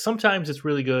often, like sometimes it's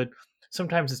really good,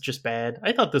 sometimes it's just bad.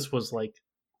 I thought this was like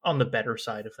on the better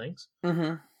side of things.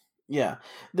 Mm-hmm. Yeah,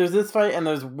 there's this fight, and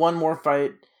there's one more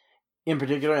fight in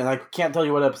particular, and I can't tell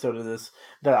you what episode it is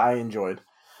that I enjoyed.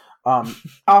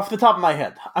 Off the top of my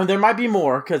head, there might be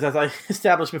more because, as I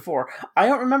established before, I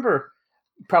don't remember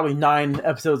probably 9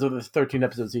 episodes of this 13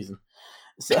 episode season.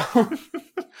 So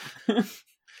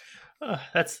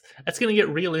that's going to get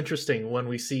real interesting when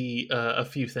we see a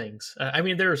few things. I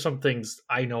mean, there are some things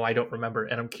I know I don't remember,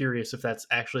 and I'm curious if that's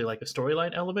actually like a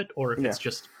storyline element or if it's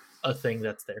just a thing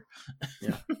that's there.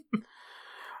 Yeah.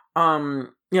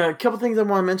 A couple things I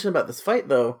want to mention about this fight,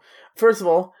 though. First of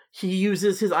all, he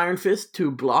uses his Iron Fist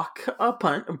to block a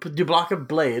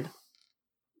blade,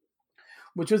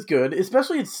 which was good.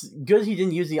 Especially, it's good he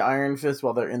didn't use the Iron Fist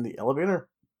while they're in the elevator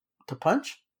to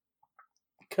punch,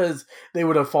 because they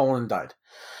would have fallen and died.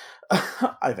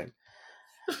 I think.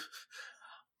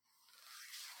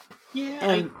 Yeah,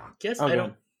 I guess I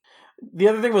don't. The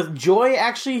other thing was Joy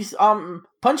actually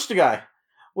punched a guy,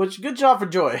 which good job for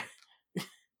Joy.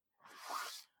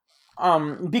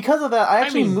 Because of that, I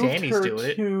actually moved Danny's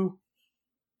her to.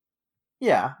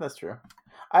 Yeah, that's true.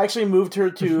 I actually moved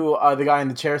her to the guy in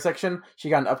the chair section.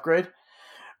 She got an upgrade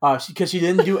because she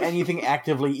didn't do anything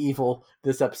actively evil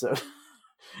this episode.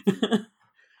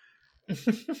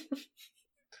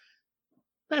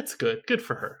 That's good. Good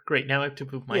for her. Great. Now I have to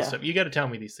move my stuff. You got to tell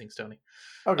me these things, Tony.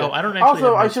 Okay. Oh, I don't actually.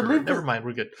 Also, I should leave. Never mind.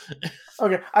 We're good.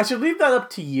 Okay, I should leave that up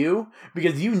to you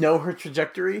because you know her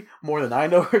trajectory more than I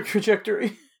know her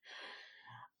trajectory.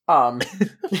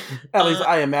 At least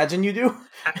I imagine you do.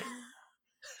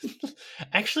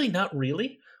 Actually, not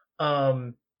really.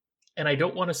 And I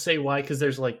don't want to say why, because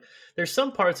there's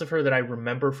some parts of her that I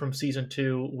remember from season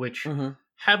 2, which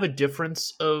have a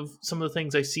difference of some of the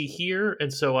things I see here,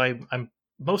 and so I'm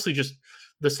mostly just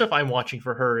the stuff I'm watching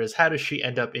for her is how does she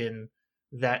end up in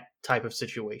that type of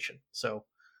situation. So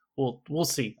we'll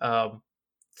see.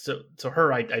 So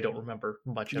her I don't remember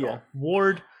much at all.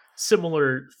 Ward,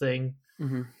 similar thing.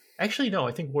 Mm-hmm. Actually, no,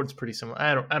 I think Ward's pretty similar.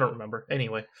 I don't remember.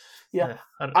 Anyway, yeah,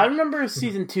 I remember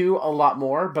season 2 a lot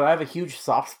more, but I have a huge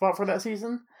soft spot for that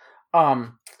season.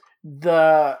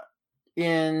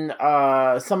 In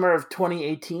summer of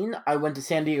 2018, I went to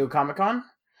San Diego Comic-Con,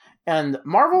 and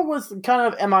Marvel was kind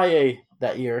of MIA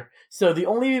that year. So the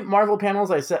only Marvel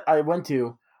panels I went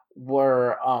to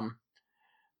were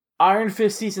Iron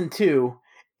Fist season 2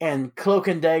 and Cloak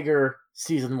and Dagger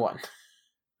season 1.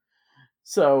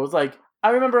 So it was like, I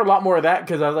remember a lot more of that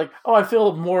because I was like, oh, I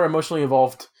feel more emotionally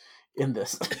involved in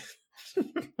this.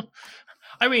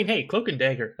 I mean, hey, Cloak and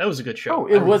Dagger, that was a good show. Oh,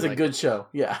 it was a good show,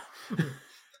 yeah.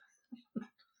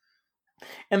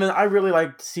 And then I really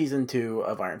liked season 2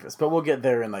 of Iron Fist, but we'll get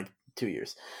there in like 2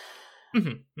 years.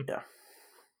 Mm-hmm. Yeah.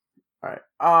 All right.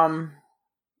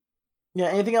 Yeah.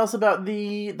 Anything else about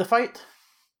the fight?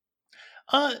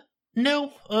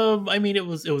 No. I mean, it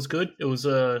was good. It was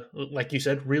like you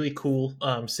said, really cool.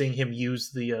 Seeing him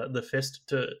use the fist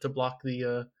to block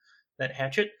the that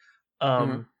hatchet.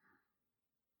 I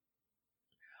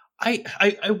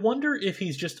wonder if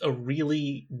he's just a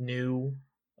really new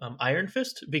Iron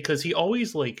Fist, because he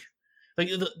always like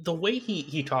the way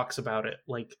he talks about it,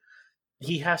 like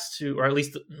he has to, or at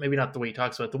least maybe not the way he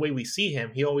talks about it, the way we see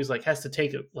him, he always like has to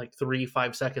take like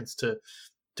 3-5 seconds to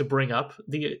bring up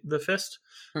the fist.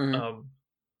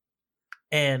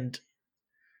 And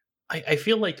I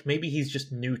feel like maybe he's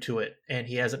just new to it and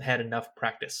he hasn't had enough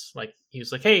practice. Like he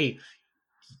was like, hey,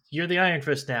 you're the Iron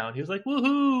Fist now, and he was like,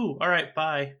 woohoo, all right,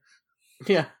 bye.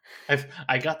 Yeah,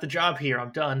 I got the job here,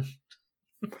 I'm done.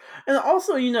 And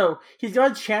also, he's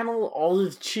got to channel all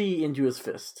his chi into his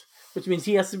fist, which means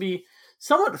he has to be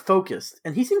somewhat focused,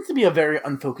 and he seems to be a very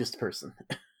unfocused person.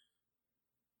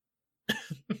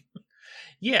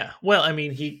 Yeah, well, I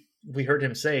mean, we heard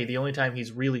him say the only time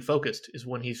he's really focused is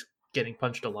when he's getting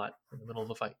punched a lot in the middle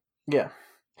of a fight. Yeah,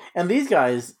 and these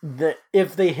guys,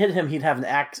 if they hit him, he'd have an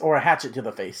axe or a hatchet to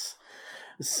the face.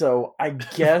 So I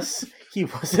guess he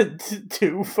wasn't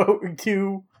too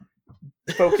focused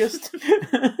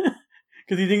because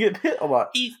he didn't get hit a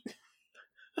lot.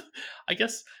 I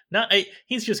guess not.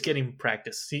 He's just getting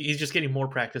practice. He's just getting more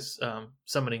practice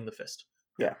summoning the fist.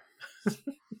 Yeah.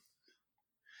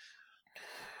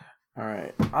 All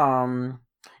right.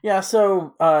 Yeah.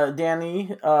 So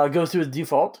Danny goes to his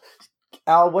default.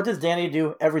 Al, what does Danny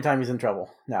do every time he's in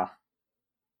trouble now?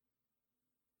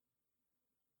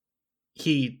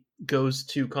 He goes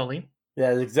to Colleen.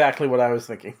 Yeah, that's exactly what I was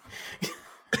thinking.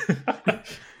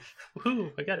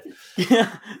 Woohoo, I got it.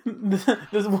 Yeah,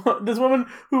 this woman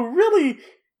who really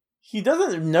he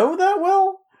doesn't know that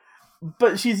well,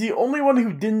 but she's the only one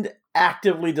who didn't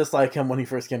actively dislike him when he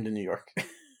first came to New York.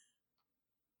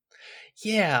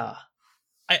 Yeah,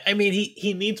 I mean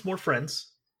he needs more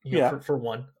friends. For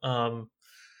one.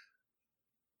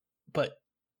 But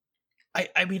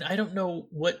I mean I don't know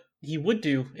what he would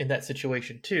do in that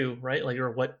situation too, right? Like, or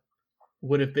what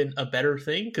would have been a better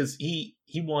thing, because he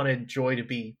wanted Joy to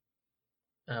be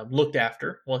looked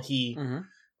after while he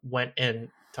went and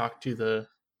talked to the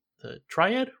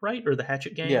Triad, right, or the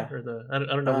Hatchet Gang, or the I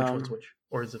don't know which one's which,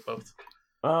 or is it both?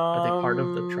 Are they part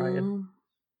of the Triad?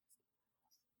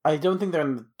 I don't think they're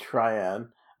in the Triad.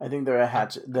 I think they're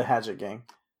the Hatchet Gang.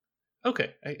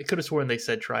 Okay, I could have sworn they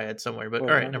said Triad somewhere, but all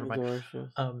right, never mind.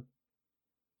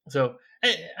 So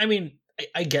I mean,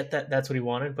 I get that that's what he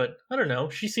wanted, but I don't know.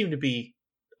 She seemed to be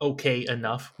okay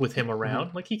enough with him around.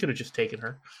 Mm-hmm. Like, he could have just taken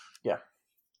her. Yeah.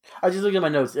 I just looked at my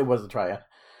notes. It was a Triad.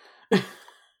 Oh,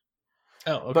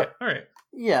 okay. But, all right.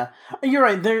 Yeah. You're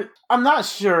right. I'm not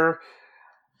sure.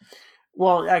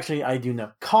 Well, actually, I do know.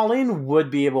 Colleen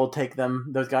would be able to take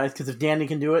those guys, because if Danny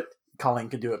can do it, Colleen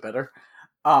can do it better.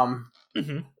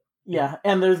 Yeah,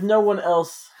 and there's no one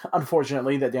else,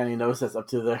 unfortunately, that Danny knows that's up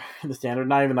to the standard.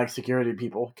 Not even like security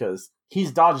people, because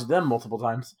he's dodged them multiple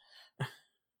times.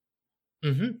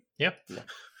 Yep. Yeah.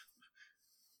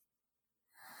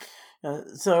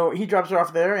 So he drops her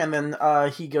off there, and then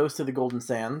he goes to the Golden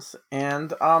Sands,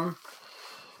 and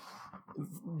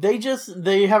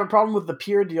they have a problem with the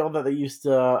pier deal that they used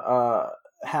to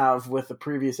have with the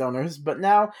previous owners, but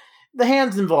now the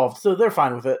Hand's involved, so they're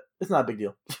fine with it. It's not a big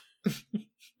deal.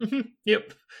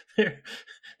 Yep,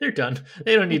 they're done.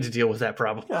 They don't need to deal with that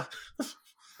problem. Yeah.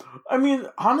 I mean,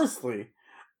 honestly,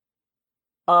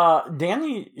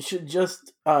 Danny should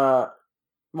just well,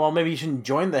 maybe he shouldn't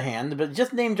join the Hand, but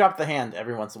just name drop the Hand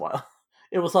every once in a while.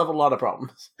 It will solve a lot of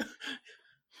problems.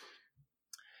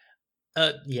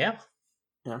 Yeah.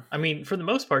 Yeah. I mean, for the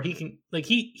most part, he can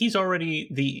he's already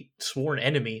the sworn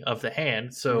enemy of the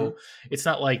Hand, so it's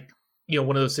not like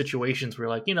one of those situations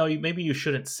where maybe you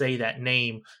shouldn't say that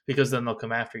name because then they'll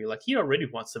come after you. Like he already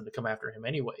wants them to come after him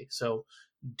anyway, so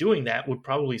doing that would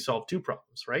probably solve two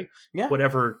problems, right? Yeah.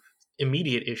 Whatever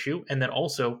immediate issue, and then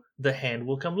also the Hand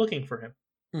will come looking for him.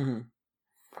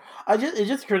 It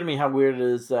just occurred to me how weird it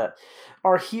is that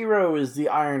our hero is the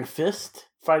Iron Fist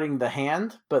fighting the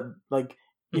Hand, but like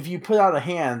if you put out a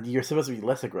hand, you're supposed to be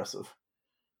less aggressive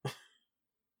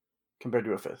compared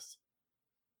to a fist.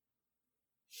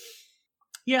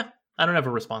 Yeah, I don't have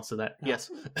a response to that. Yes.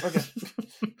 Okay.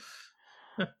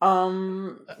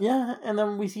 Yeah, and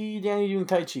then we see Danny doing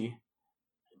Tai Chi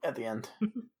at the end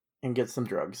and get some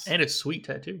drugs. And a sweet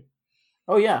tattoo.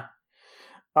 Oh yeah.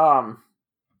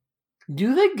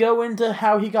 Do they go into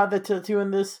how he got the tattoo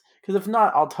in this? Because if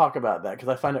not, I'll talk about that because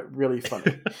I find it really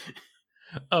funny.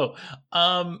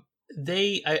 I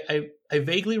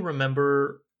vaguely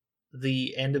remember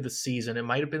the end of the season. It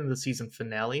might have been the season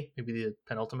finale, maybe the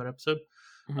penultimate episode.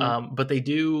 But they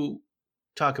do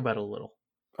talk about it a little.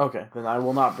 Okay, then I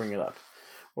will not bring it up.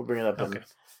 We'll bring it up in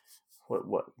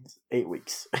 8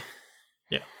 weeks.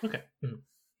 Yeah. Okay. Mm-hmm.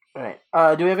 All right.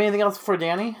 Do we have anything else for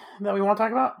Danny that we want to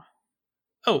talk about?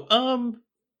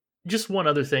 Just one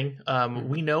other thing.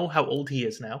 We know how old he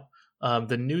is now.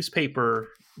 The newspaper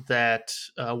that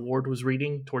Ward was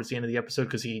reading towards the end of the episode,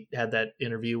 because he had that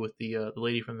interview with the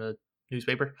lady from the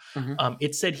newspaper,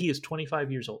 it said he is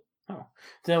 25 years old. Oh,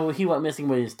 so he went missing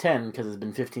when he was 10 because it's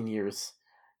been 15 years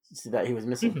that he was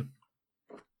missing.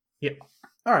 Yeah.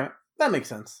 All right, that makes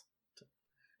sense.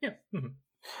 Yeah.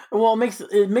 Well,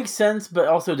 it makes sense, but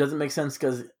also doesn't make sense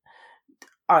because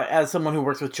as someone who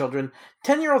works with children,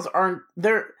 10-year-olds aren't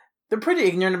they're pretty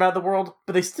ignorant about the world,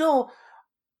 but they still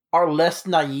are less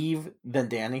naive than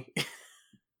Danny.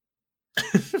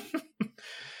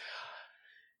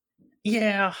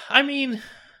 Yeah, I mean,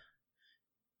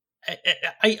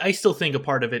 I still think a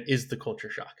part of it is the culture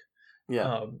shock.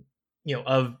 Yeah.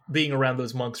 Of being around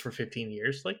those monks for 15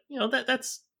 years. Like,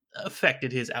 that's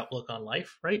affected his outlook on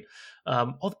life, right?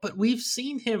 But we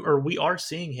are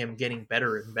seeing him getting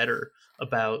better and better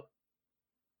about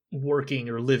working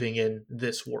or living in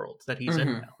this world that he's in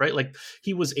now, right? Like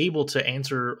he was able to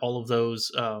answer all of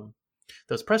those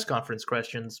press conference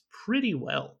questions pretty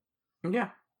well. Yeah.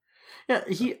 But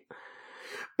he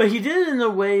did it in a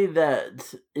way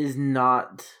that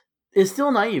is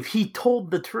still naive. He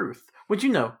told the truth, which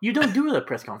you don't do at a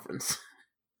press conference.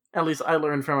 At least I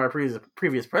learned from our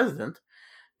previous president.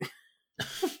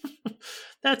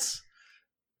 That's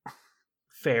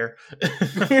fair.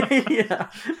 Yeah.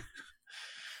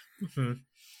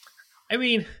 I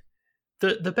mean,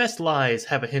 the best lies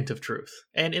have a hint of truth,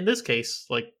 and in this case,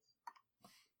 like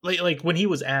when he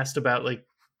was asked about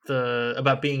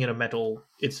about being in a mental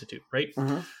institute, right?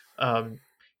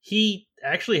 He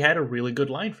actually had a really good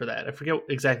line for that. I forget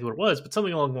exactly what it was, but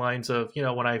something along the lines of,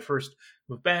 when I first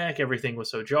moved back, everything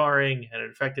was so jarring and it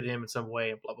affected him in some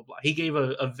way, and blah blah blah. He gave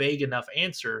a vague enough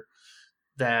answer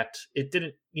that it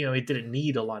didn't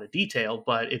need a lot of detail,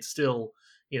 but it still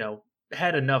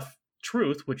had enough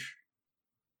truth, which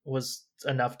was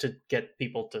enough to get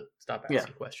people to stop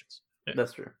asking questions. Yeah.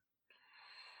 That's true.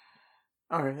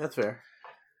 All right, that's fair.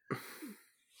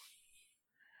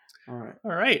 All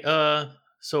right.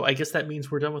 So I guess that means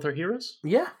we're done with our heroes?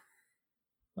 Yeah.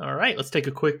 All right, let's take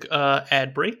a quick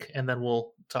ad break, and then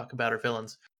we'll talk about our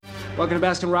villains. Welcome to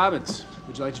Baskin Robbins.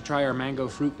 Would you like to try our mango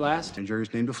fruit blast? And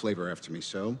Jerry's named a flavor after me,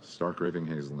 so... Stark raving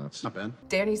hazelnuts. Not bad.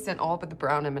 Danny sent all but the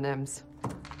brown M&Ms.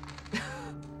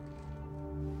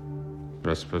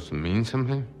 That's supposed to mean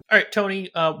something? All right, Tony,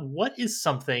 what is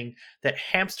something that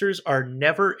hamsters are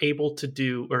never able to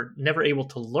do or never able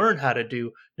to learn how to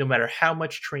do no matter how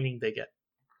much training they get?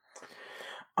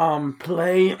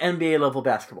 Play NBA level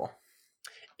basketball.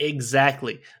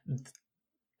 Exactly.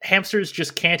 Hamsters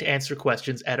just can't answer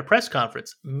questions at a press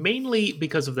conference, mainly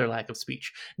because of their lack of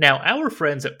speech. Now, our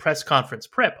friends at Press Conference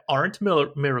Prep aren't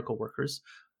miracle workers.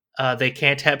 They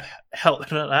can't help.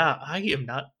 I am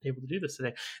not able to do this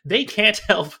today. They can't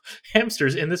help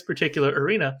hamsters in this particular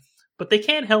arena, but they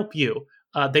can help you.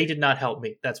 They did not help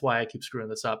me. That's why I keep screwing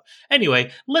this up.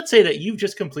 Anyway, let's say that you've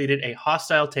just completed a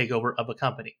hostile takeover of a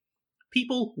company.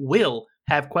 People will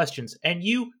have questions, and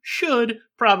you should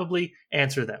probably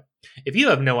answer them. If you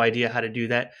have no idea how to do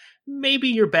that, maybe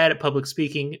you're bad at public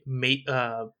speaking, maybe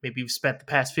you've spent the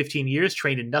past 15 years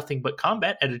trained in nothing but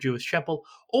combat at a Jewish temple,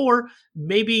 or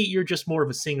maybe you're just more of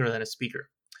a singer than a speaker.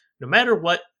 No matter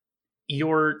what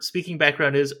your speaking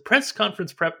background is, Press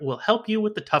Conference Prep will help you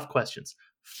with the tough questions.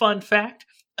 Fun fact,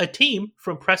 A team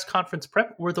from Press Conference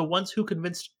Prep were the ones who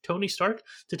convinced Tony Stark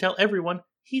to tell everyone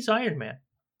he's Iron Man.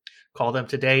 Call them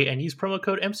today and use promo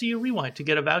code MCU Rewind to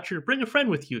get a voucher to bring a friend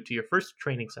with you to your first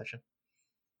training session.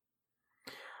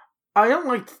 I don't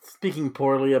like speaking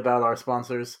poorly about our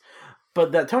sponsors,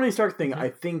 but that Tony Stark thing I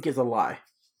think is a lie.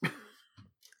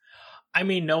 I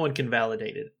mean, no one can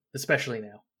validate it, especially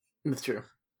now. It's true.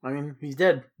 I mean, he's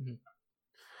dead.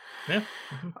 Mm-hmm. Yeah.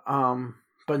 Mm-hmm.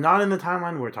 But not in the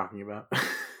timeline we're talking about.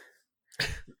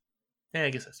 Yeah, I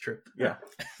guess that's true. Yeah.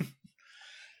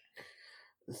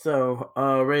 So,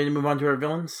 ready to move on to our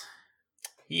villains?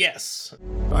 Yes.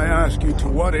 I ask you, to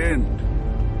what end?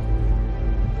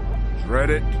 Dread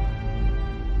it?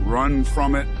 Run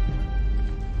from it?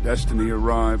 Destiny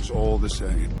arrives all the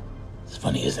same. It's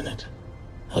funny, isn't it?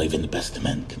 How even the best of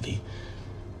men can be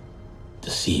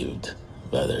deceived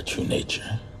by their true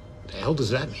nature. The hell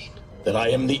does that mean? That I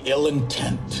am the ill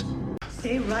intent.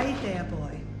 Stay right there,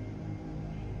 boy.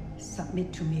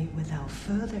 Submit to me without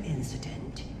further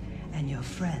incident, and your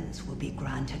friends will be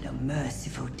granted a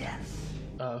merciful death.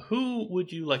 Who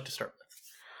would you like to start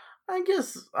with? I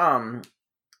guess,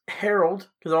 Harold,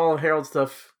 because all of Harold's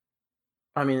stuff,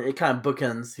 I mean, it kind of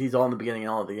bookends. He's all in the beginning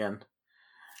and all at the end.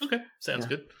 Okay, sounds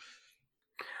good.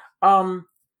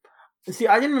 See,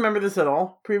 I didn't remember this at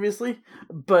all previously,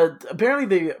 but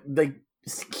apparently they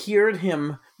cured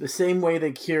him the same way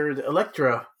they cured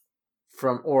Elektra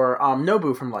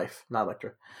Nobu from life, not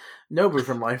Elektra, Nobu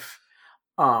from life,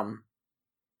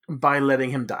 by letting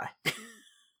him die.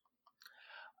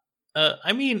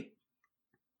 I mean,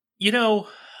 I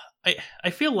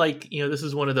feel like, this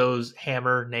is one of those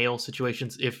hammer nail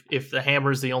situations. If the hammer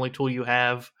is the only tool you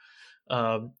have,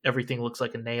 everything looks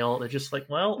like a nail. They're just like,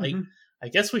 well, I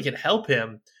guess we can help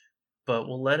him, but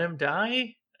we'll let him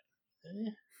die.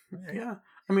 Yeah,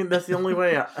 I mean that's the only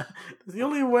way. That's the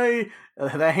only way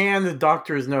the hand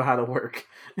doctors know how to work.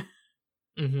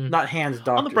 Mm-hmm. Not hand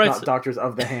doctors, not doctors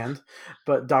of the hand,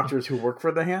 but doctors who work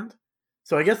for the hand.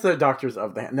 So I guess they're doctors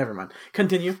of the hand. Never mind.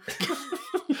 Continue.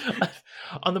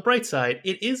 On the bright side,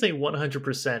 it is a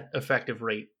 100% effective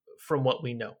rate from what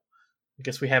we know. I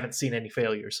guess we haven't seen any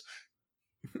failures.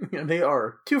 They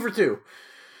are 2 for 2.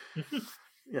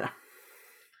 Yeah.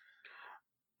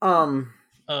 Go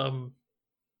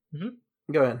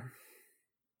ahead.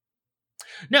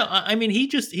 No, I mean,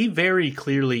 he very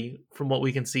clearly, from what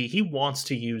we can see, he wants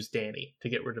to use Danny to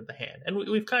get rid of the hand. And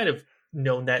we've kind of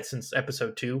known that since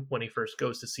episode 2, when he first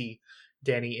goes to see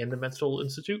Danny in the Mental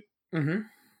Institute. Mm-hmm.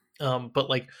 But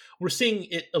like, we're seeing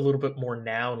it a little bit more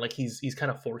now, and like he's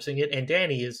kind of forcing it. And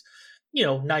Danny is,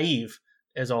 naive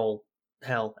as all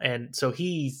hell. And so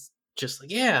he's just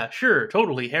like, yeah, sure,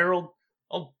 totally, Harold.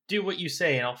 I'll do what you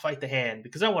say and I'll fight the hand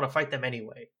because I want to fight them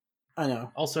anyway. I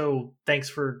know. Also, thanks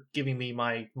for giving me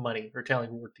my money, or telling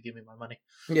Ward to give me my money.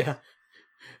 Yeah.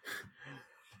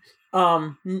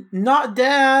 Not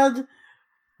Dad.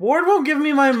 Ward won't give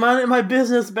me my money, my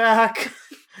business back.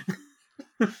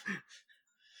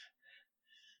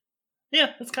 Yeah,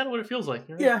 that's kind of what it feels like.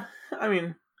 Right? Yeah, I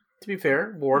mean, to be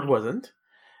fair, Ward wasn't,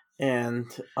 and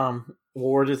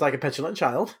Ward is like a petulant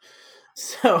child,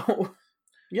 so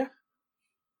yeah.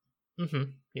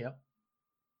 Mm-hmm. Yeah.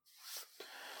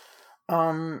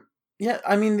 Yeah,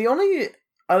 I mean, the only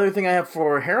other thing I have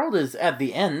for Harold is at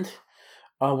the end,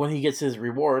 when he gets his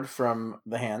reward from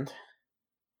the hand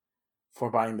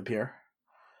for buying the pier.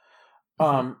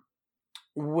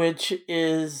 Which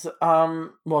is,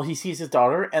 well, he sees his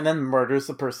daughter and then murders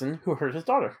the person who hurt his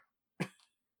daughter.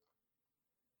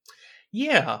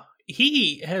 Yeah,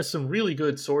 he has some really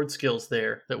good sword skills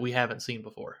there that we haven't seen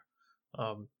before.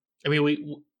 I mean,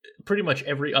 we pretty much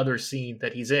every other scene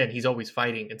that he's in, he's always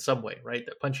fighting in some way, right?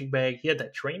 That punching bag. He had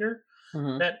that trainer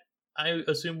that I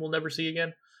assume we'll never see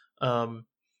again.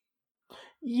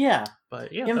 Yeah.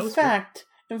 But yeah, in fact,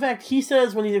 he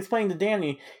says when he's explaining to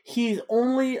Danny, he's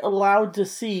only allowed to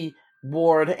see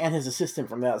Ward and his assistant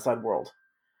from the outside world.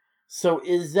 So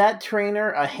is that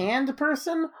trainer a hand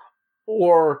person,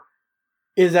 or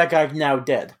is that guy now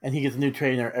dead and he gets a new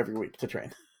trainer every week to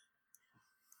train?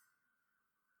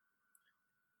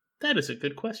 That is a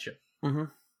good question. Mm-hmm.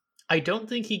 I don't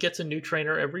think he gets a new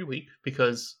trainer every week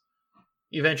because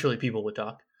eventually people would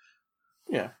talk.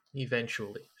 Yeah.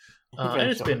 Eventually.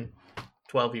 And it's been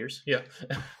 12 years. Yeah.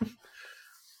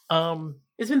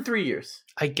 It's been 3 years.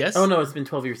 I guess. Oh, no, it's been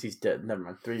 12 years he's dead. Never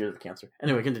mind. 3 years of cancer.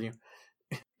 Anyway, continue.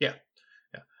 Yeah.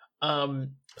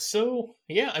 So,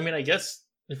 yeah, I mean, I guess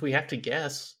if we have to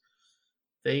guess,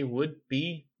 they would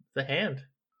be the hand.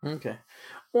 Okay.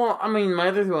 Well, I mean, my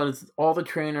other one is all the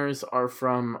trainers are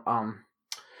from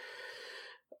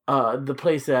the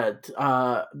place that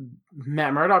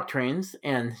Matt Murdock trains,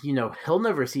 and he'll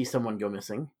never see someone go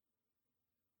missing.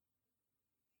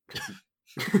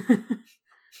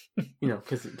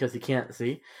 Because he can't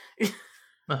see.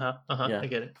 Yeah. I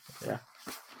get it. Yeah.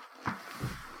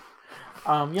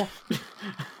 Yeah.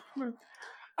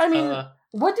 I mean,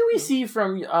 what do we see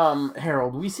from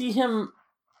Harold? We see him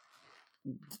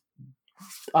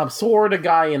sword a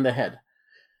guy in the head.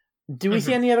 Do we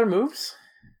see any other moves?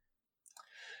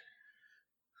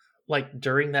 Like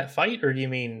during that fight, or do you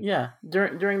mean? Yeah,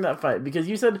 during that fight, because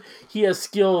you said he has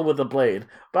skill with a blade,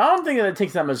 but I don't think that it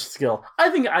takes that much skill. I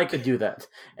think I could do that,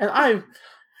 and I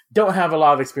don't have a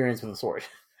lot of experience with a sword.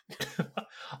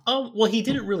 Well, he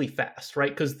did it really fast,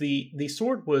 right? Because the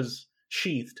sword was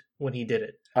sheathed when he did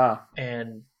it,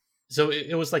 and so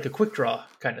it was like a quick draw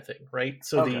kind of thing, right?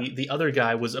 So the other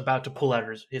guy was about to pull out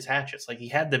his hatchets, like he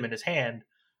had them in his hand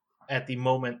at the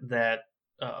moment that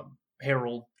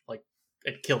Harold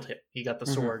it killed him. He got the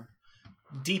sword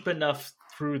deep enough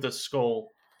through the skull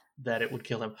that it would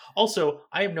kill him. Also,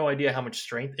 I have no idea how much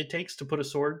strength it takes to put a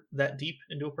sword that deep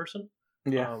into a person.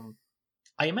 Yeah.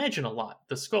 I imagine a lot.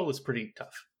 The skull is pretty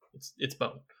tough. It's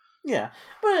bone. Yeah.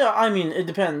 But, I mean, it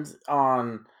depends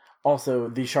on also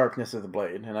the sharpness of the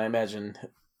blade, and I imagine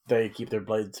they keep their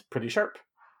blades pretty sharp.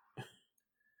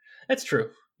 That's true.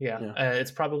 Yeah.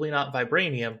 It's probably not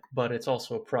vibranium, but it's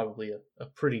also probably a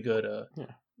pretty good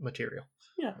material.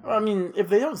 Yeah, I mean, if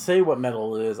they don't say what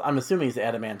metal it is, I'm assuming it's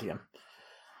adamantium.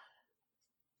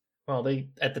 Well,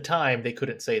 at the time they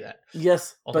couldn't say that.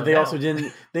 Yes, but they also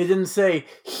didn't. They didn't say,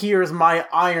 "Here's my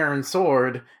iron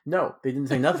sword." No, they didn't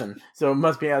say nothing. So it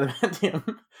must be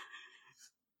adamantium.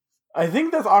 I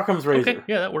think that's Occam's razor. Okay,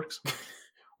 yeah, that works.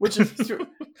 Which is true.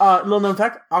 Little known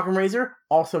fact: Occam razor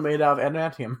also made out of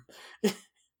adamantium.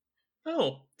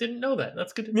 Oh, didn't know that.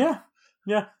 That's good to know.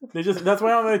 Yeah, that's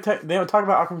why they don't talk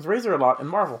about Occam's razor a lot in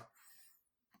Marvel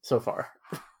so far.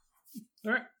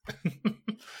 All right.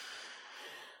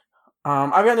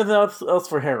 I've got nothing else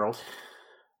for Harold.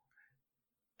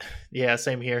 Yeah,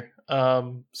 same here.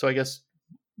 So I guess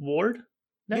Ward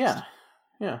next?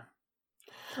 Yeah.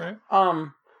 All right.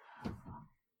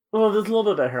 Well, there's a little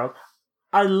bit about Harold.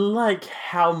 I like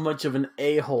how much of an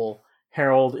a-hole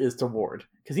Harold is to Ward,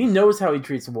 because he knows how he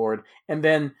treats Ward, and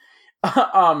then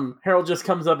Harold just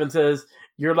comes up and says,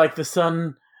 "You're like the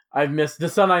son I've missed, the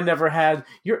son I never had.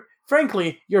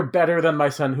 Frankly, you're better than my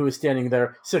son who is standing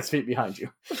there 6 feet behind you."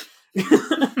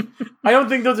 I don't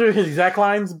think those are his exact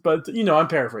lines, but I'm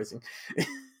paraphrasing.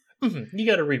 You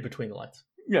got to read between the lines.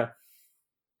 Yeah.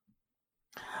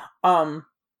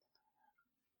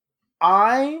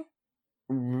 I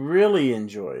really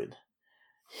enjoyed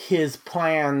his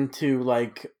plan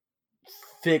to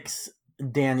fix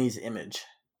Danny's image.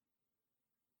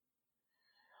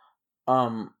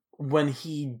 When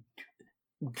he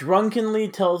drunkenly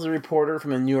tells a reporter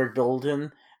from the New York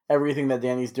Bulletin everything that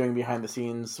Danny's doing behind the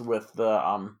scenes with the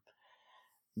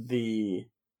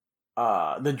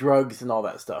drugs and all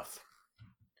that stuff,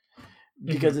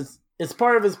 because it's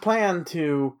part of his plan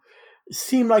to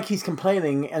seem like he's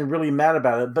complaining and really mad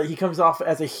about it, but he comes off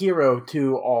as a hero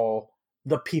to all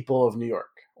the people of New York,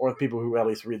 or the people who at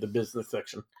least read the business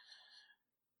section.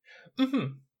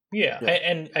 Yeah.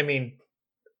 And I mean,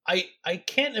 I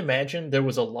can't imagine there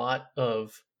was a lot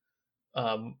of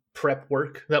prep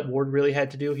work that Ward really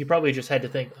had to do. He probably just had to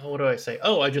think, what do I say?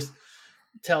 I just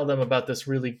tell them about this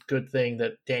really good thing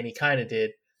that Danny kind of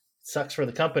did. It sucks for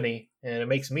the company, and it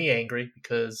makes me angry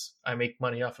because I make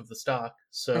money off of the stock.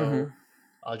 So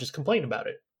I'll just complain about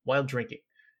it while drinking.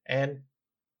 And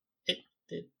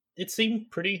it seemed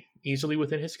pretty easily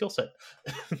within his skill set.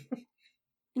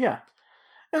 Yeah.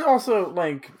 And also,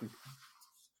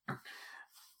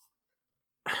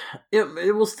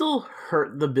 it will still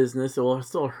hurt the business. It will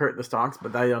still hurt the stocks,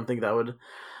 but I don't think that would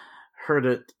hurt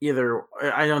it either.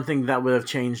 I don't think that would have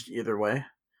changed either way.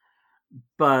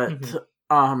 But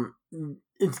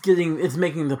it's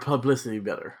making the publicity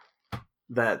better.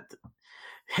 That,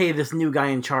 hey, this new guy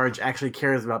in charge actually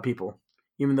cares about people,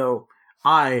 even though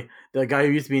I, the guy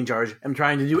who used to be in charge, am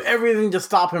trying to do everything to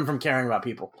stop him from caring about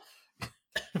people.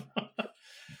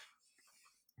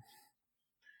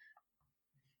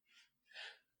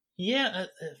 Yeah,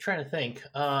 I'm trying to think.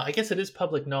 I guess it is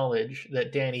public knowledge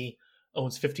that Danny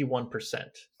owns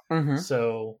 51%.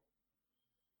 So,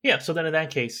 yeah. So then in that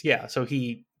case, yeah. So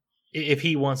if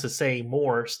he wants to say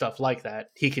more stuff like that,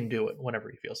 he can do it whenever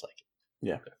he feels like it.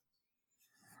 Yeah. Okay.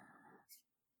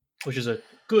 Which is a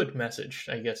good message,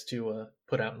 I guess, to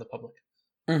put out in the public.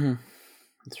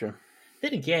 That's true.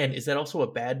 Then again, is that also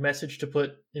a bad message to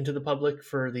put into the public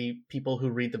for the people who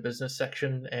read the business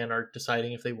section and are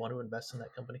deciding if they want to invest in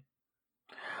that company?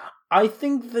 I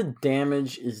think the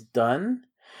damage is done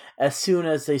as soon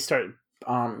as they start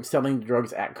selling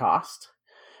drugs at cost,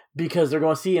 because they're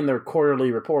going to see in their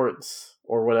quarterly reports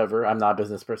or whatever. I'm not a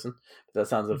business person, but that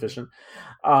sounds efficient.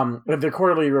 With their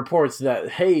quarterly reports that,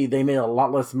 hey, they made a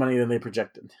lot less money than they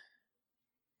projected.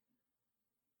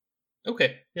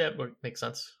 Okay, yeah, makes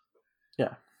sense.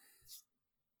 Yeah.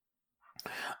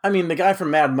 I mean, the guy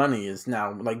from Mad Money is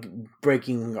now like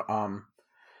breaking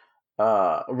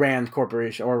Rand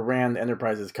Corporation or Rand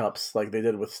Enterprises cups like they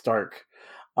did with Stark.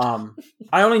 I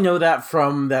only know that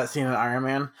from that scene in Iron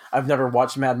Man. I've never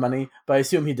watched Mad Money, but I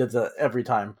assume he does that every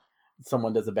time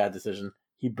someone does a bad decision.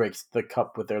 He breaks the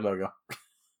cup with their logo.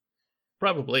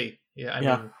 Probably. Yeah, I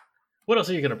mean, what else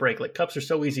are you going to break? Like, cups are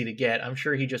so easy to get. I'm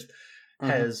sure he just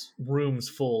has rooms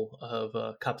full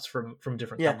of cups from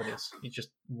different companies. He's just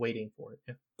waiting for it.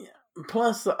 Yeah.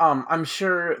 Plus, I'm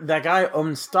sure that guy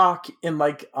owns stock in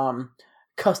like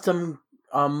custom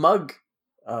mug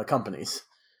companies.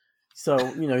 So,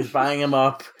 he's buying them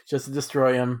up just to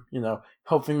destroy them,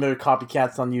 hoping they're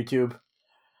copycats on YouTube.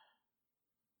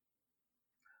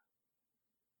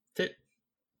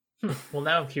 Well,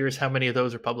 now I'm curious how many of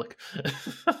those are public.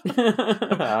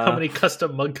 How many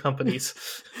custom mug companies?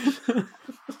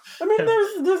 I mean,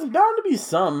 there's bound to be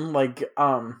some, like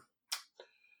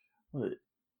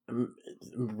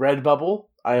Redbubble.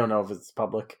 I don't know if it's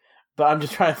public, but I'm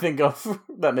just trying to think of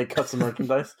that make custom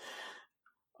merchandise.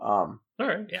 All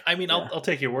right. Yeah, I mean, I'll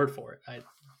take your word for it. I have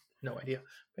no idea.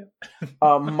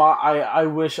 I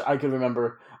wish I could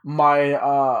remember.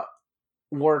 My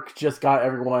work just got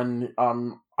everyone.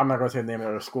 I'm not going to say the name of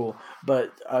our school,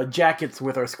 but jackets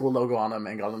with our school logo on them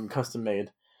and got them custom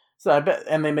made. So I bet,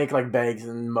 and they make like bags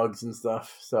and mugs and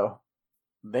stuff. So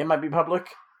they might be public.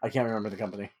 I can't remember the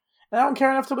company, and I don't care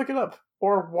enough to look it up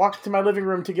or walk to my living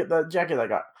room to get the jacket I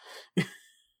got.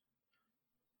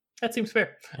 That seems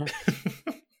fair.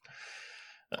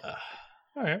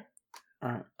 All right.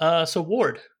 So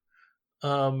Ward,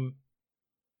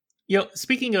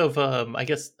 speaking of, I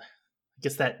guess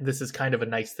that this is kind of a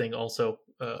nice thing also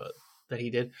that he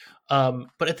did.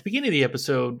 But at the beginning of the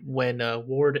episode, when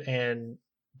Ward and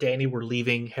Danny were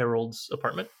leaving Harold's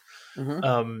apartment,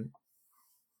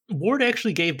 Ward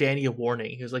actually gave Danny a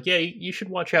warning. He was like, "Yeah, you should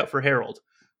watch out for Harold."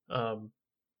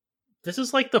 This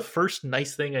is like the first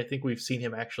nice thing I think we've seen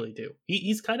him actually do.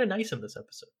 He's kind of nice in this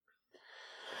episode.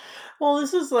 Well,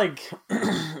 this is like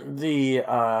the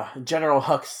General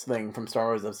Hux thing from Star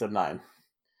Wars Episode 9.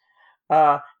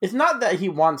 It's not that he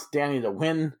wants Danny to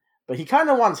win, but he kind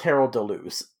of wants Harold to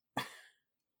lose.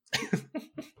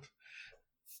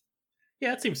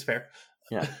 Yeah, it seems fair.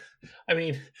 Yeah. I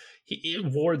mean,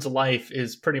 Ward's life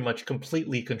is pretty much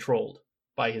completely controlled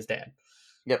by his dad.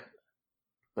 Yep.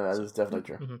 That is definitely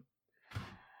true. Mm-hmm.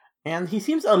 And he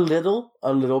seems a little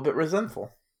bit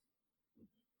resentful.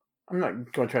 I'm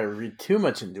not going to try to read too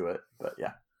much into it, but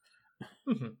yeah.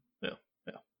 Mm-hmm. Yeah.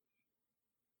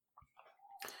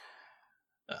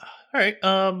 All right.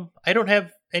 I don't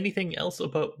have anything else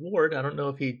about Ward. I don't know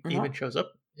if he even shows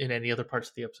up in any other parts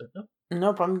of the episode. No.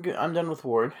 Nope. I'm good. I'm done with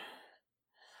Ward.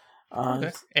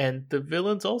 Okay. And the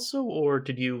villains also, or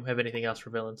did you have anything else for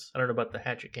villains? I don't know about the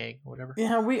Hatchet Gang or whatever.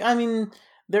 Yeah, I mean,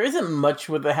 there isn't much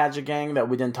with the Hatchet Gang that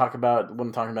we didn't talk about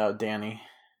when talking about Danny.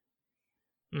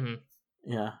 Mm-hmm.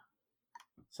 Yeah.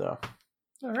 So,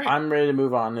 all right. I'm ready to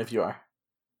move on if you are.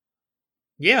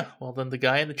 Yeah, well then the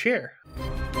guy in the chair.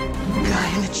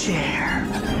 Guy in the chair.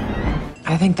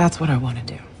 I think that's what I want to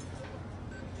do.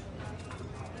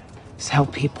 Is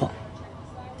help people.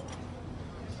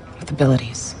 With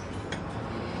abilities.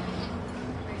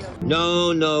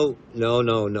 No.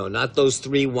 Not those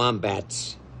 3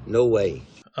 wombats. No way.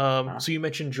 So you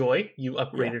mentioned Joy. You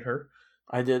upgraded her.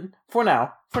 I did. For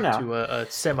now. To a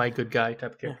semi-good guy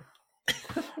type of character.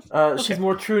 She's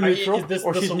more true neutral,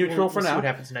 she's neutral for now. See what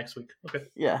happens next week. Okay.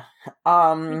 Yeah.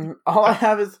 All I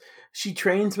have is she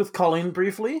trains with Colleen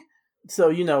briefly,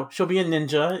 so she'll be a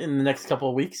ninja in the next couple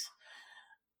of weeks.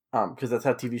 Because that's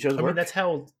how TV shows work. I mean, that's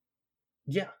how.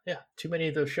 Yeah. Too many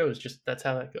of those shows, just that's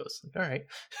how that goes. All right.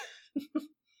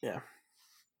 Yeah.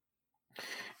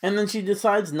 And then she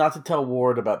decides not to tell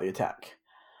Ward about the attack.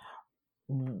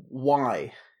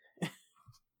 Why?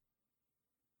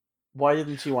 Why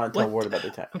didn't she want to tell Ward about the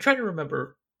attack? I'm trying to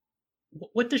remember.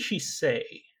 What does she say?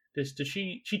 Does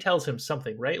she tells him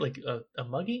something, right? Like a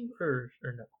mugging or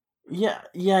no?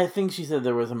 Yeah. I think she said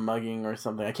there was a mugging or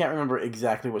something. I can't remember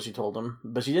exactly what she told him,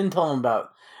 but she didn't tell him about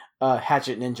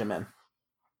Hatchet Ninja Men.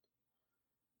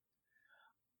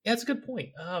 Yeah, that's a good point.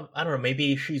 I don't know.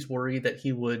 Maybe she's worried that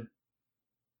he would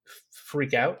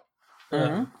freak out.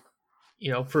 For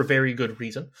a very good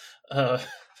reason.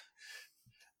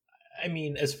 I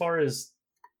mean, as far as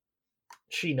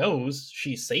she knows,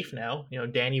 she's safe now. You know,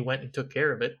 Danny went and took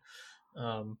care of it.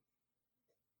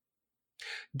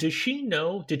 Does she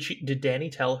know? Did Danny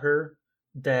tell her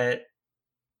that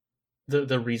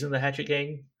the reason the Hatchet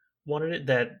Gang wanted it,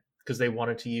 that because they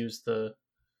wanted to use the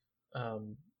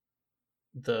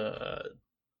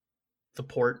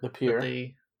port, the pier,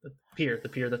 the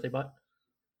pier that they bought?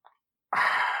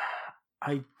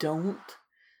 I don't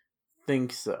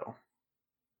think so.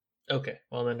 Okay,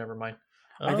 well then never mind.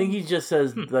 I think he just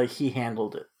says like he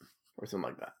handled it or something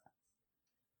like that.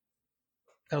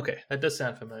 Okay, that does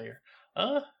sound familiar.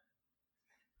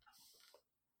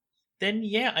 Then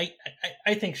yeah,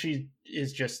 I think she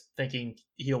is just thinking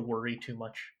he'll worry too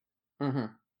much. Mm-hmm.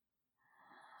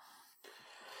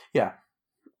 Yeah,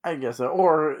 I guess so.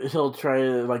 Or he'll try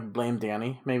to like blame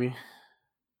Danny, maybe.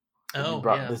 Oh, he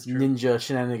brought yeah, this true. ninja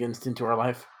shenanigans into our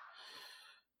life.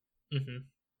 Mm-hmm.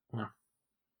 Yeah.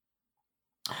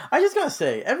 I just gotta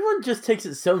say, everyone just takes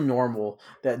it so normal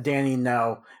that Danny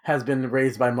now has been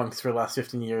raised by monks for the last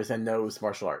 15 years and knows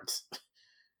martial arts.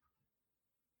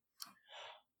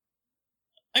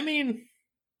 I mean,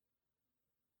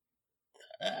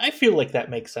 I feel like that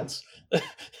makes sense.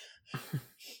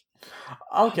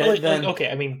 Okay, then. Okay,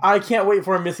 I mean, I can't wait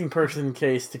for a missing person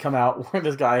case to come out where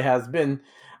this guy has been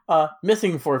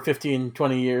missing for 15,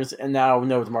 20 years and now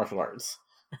knows martial arts.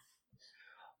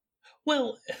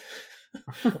 Well,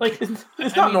 like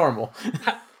it's not normal.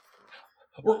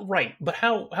 Right, but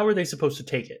how are they supposed to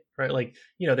take it? Right, like,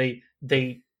 you know,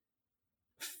 they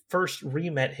first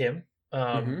re-met him.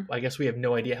 I guess we have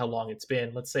no idea how long it's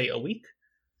been. Let's say a week.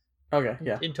 Okay,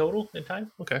 yeah. In total, in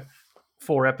time. Okay,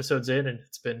 4 episodes in, and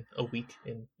it's been a week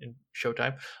in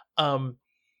Showtime.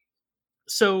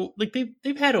 So like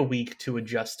they've had a week to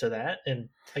adjust to that, and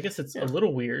I guess it's a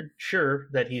little weird. Sure,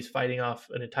 that he's fighting off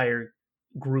an entire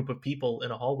group of people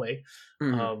in a hallway.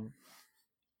 But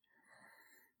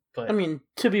I mean,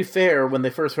 to be fair, when they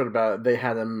first heard about it, they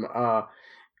had him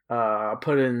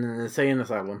put in an insane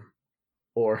asylum.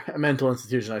 Or a mental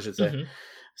institution, I should say. Mm-hmm.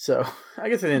 So, I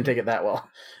guess I didn't take it that well.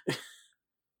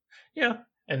 Yeah,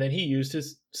 and then he used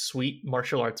his sweet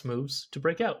martial arts moves to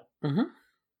break out. Mm-hmm.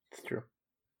 It's true.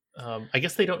 I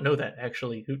guess they don't know that,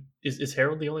 actually. Who is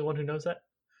Harold the only one who knows that?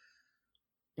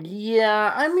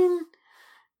 Yeah, I mean,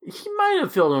 he might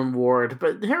have filled in Ward,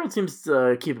 but Harold seems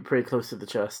to keep it pretty close to the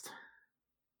chest.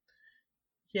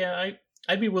 Yeah,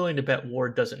 I'd be willing to bet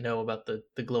Ward doesn't know about the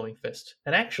glowing fist.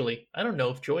 And actually, I don't know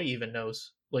if Joy even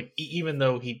knows. Like, even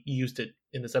though he used it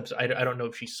in this episode, I don't know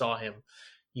if she saw him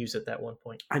use it at one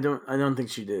point. I don't think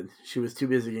she did. She was too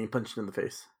busy getting punched in the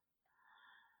face.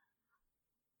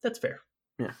 That's fair.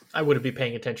 Yeah. I wouldn't be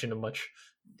paying attention to much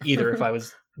either if I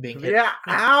was being hit. Yeah,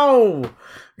 ow!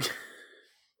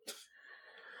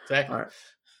 Exactly.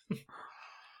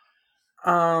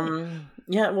 All right.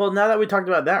 Yeah, well, now that we talked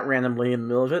about that randomly in the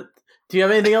middle of it, do you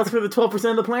have anything else for the 12%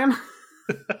 of the plan?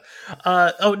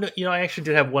 Oh, no, you know, I actually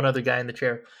did have one other guy in the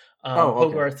chair. Okay.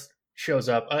 Hogarth shows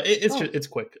up. It's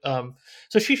quick.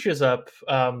 So she shows up.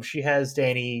 She has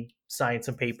Danny sign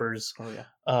some papers. Oh, yeah.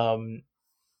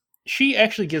 She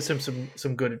actually gives him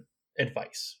some good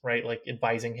advice, right? Like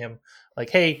advising him, like,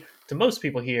 hey, to most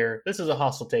people here, this is a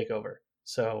hostile takeover,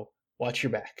 so watch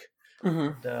your back.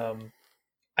 Mm-hmm. And,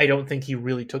 I don't think he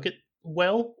really took it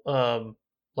well,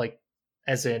 like,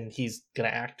 as in he's gonna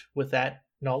act with that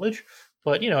knowledge,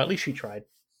 but, you know, at least she tried.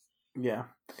 Yeah.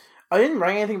 I didn't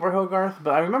write anything for Hogarth,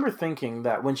 but I remember thinking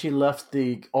that when she left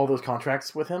all those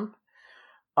contracts with him,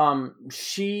 that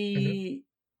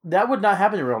would not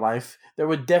happen in real life. There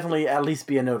would definitely at least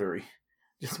be a notary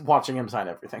just watching him sign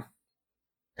everything.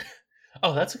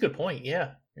 Oh, that's a good point.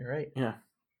 Yeah, you're right. Yeah.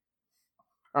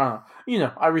 You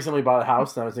know, I recently bought a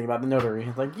house and I was thinking about the notary.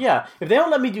 It's like, yeah, if they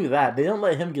don't let me do that, they don't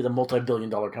let him get a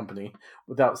multi-billion-dollar company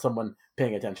without someone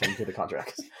paying attention to the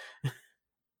contracts.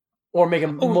 Or make a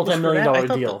multi-million-dollar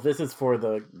deal. This is for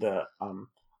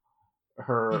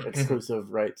her exclusive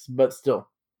rights, but still.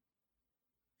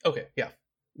 Okay, yeah.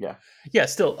 Yeah. Yeah,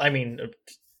 still, I mean,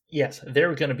 yes,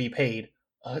 they're going to be paid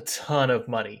a ton of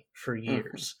money for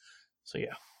years. So,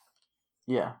 yeah.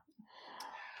 Yeah.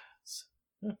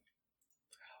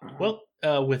 Well,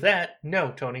 with that,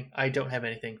 no, Tony, I don't have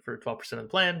anything for 12% of the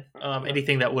plan.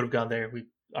 Anything that would have gone there, we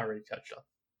already touched on.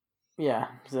 Yeah,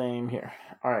 same here.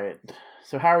 All right.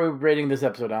 So how are we rating this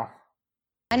episode, Al?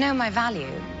 I know my value.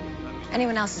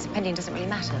 Anyone else's opinion doesn't really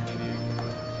matter.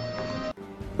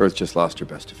 Earth just lost her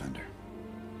best defender.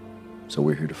 So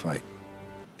we're here to fight.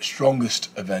 Strongest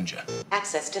Avenger.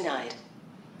 Access denied.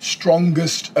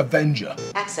 Strongest Avenger.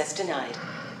 Access denied.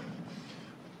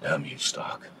 Damn you,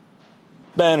 Stark.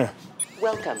 Banner.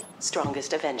 Welcome,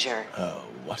 Strongest Avenger. Oh,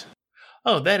 what?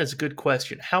 Oh, that is a good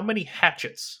question. How many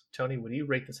hatchets, Tony, would you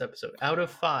rate this episode? Out of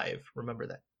 5, remember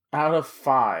that. Out of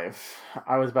 5.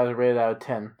 I was about to rate it out of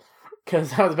 10.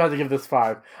 Because I was about to give this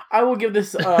 5. I will give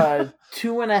this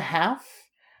 2.5.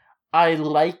 I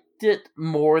liked it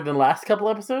more than last couple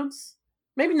episodes.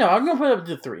 Maybe no, I'm going to put it up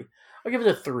to 3. I'll give it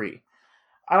a 3.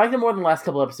 I liked it more than the last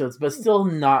couple episodes, but still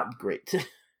not great.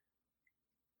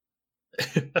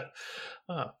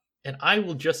 And I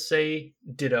will just say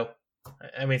ditto.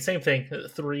 I mean, same thing.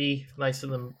 3, nice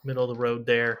in the middle of the road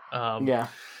there. Yeah,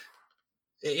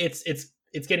 it's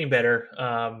getting better.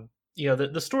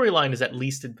 The storyline is at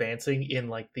least advancing in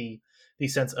like the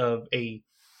sense of I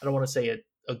don't want to say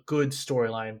a good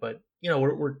storyline, but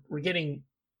we're getting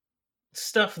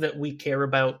stuff that we care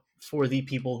about for the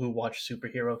people who watch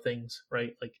superhero things,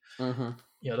 right? Like,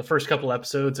 the first couple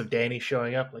episodes of Danny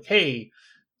showing up, like, hey,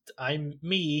 I'm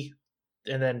me.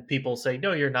 And then people say,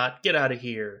 no, you're not, get out of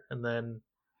here. And then,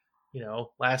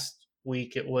 last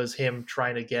week it was him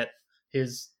trying to get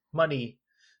his money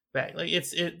back. Like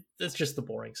it's just the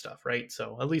boring stuff, right?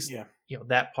 So at least,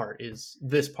 that part is,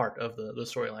 this part of the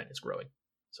storyline is growing.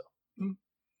 So.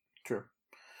 True.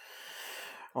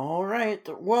 All right.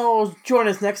 Well, join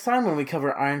us next time when we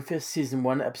cover Iron Fist Season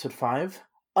 1, Episode 5,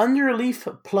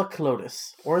 Underleaf Pluck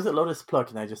Lotus. Or is it Lotus Pluck?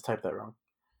 And I just typed that wrong.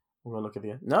 We're going to look at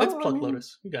the end. No, it's Pluck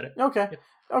Lotus. You got it. Okay. Yep.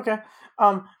 Okay.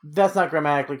 That's not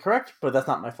grammatically correct, but that's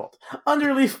not my fault.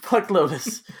 Underleaf Pluck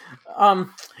Lotus. And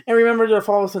remember to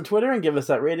follow us on Twitter and give us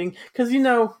that rating. Because,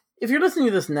 if you're listening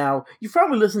to this now, you've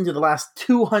probably listened to the last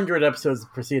 200 episodes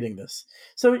preceding this.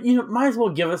 So, might as well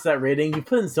give us that rating. You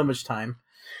put in so much time.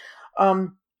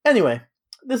 Anyway,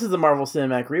 this is the Marvel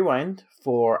Cinematic Rewind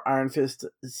for Iron Fist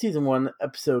Season 1,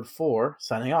 Episode 4,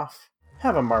 signing off.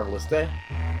 Have a marvelous day.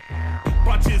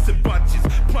 Bunches and bunches,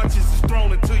 punches is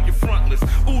thrown into your frontless.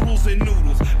 Oodles and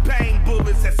noodles, bang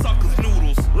bullets at suckers'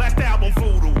 noodles. Last album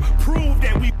voodoo, prove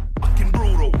that we fucking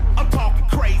brutal. I'm talking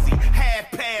crazy, half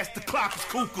past the clock is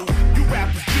cuckoo. You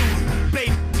rappers do,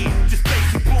 baby.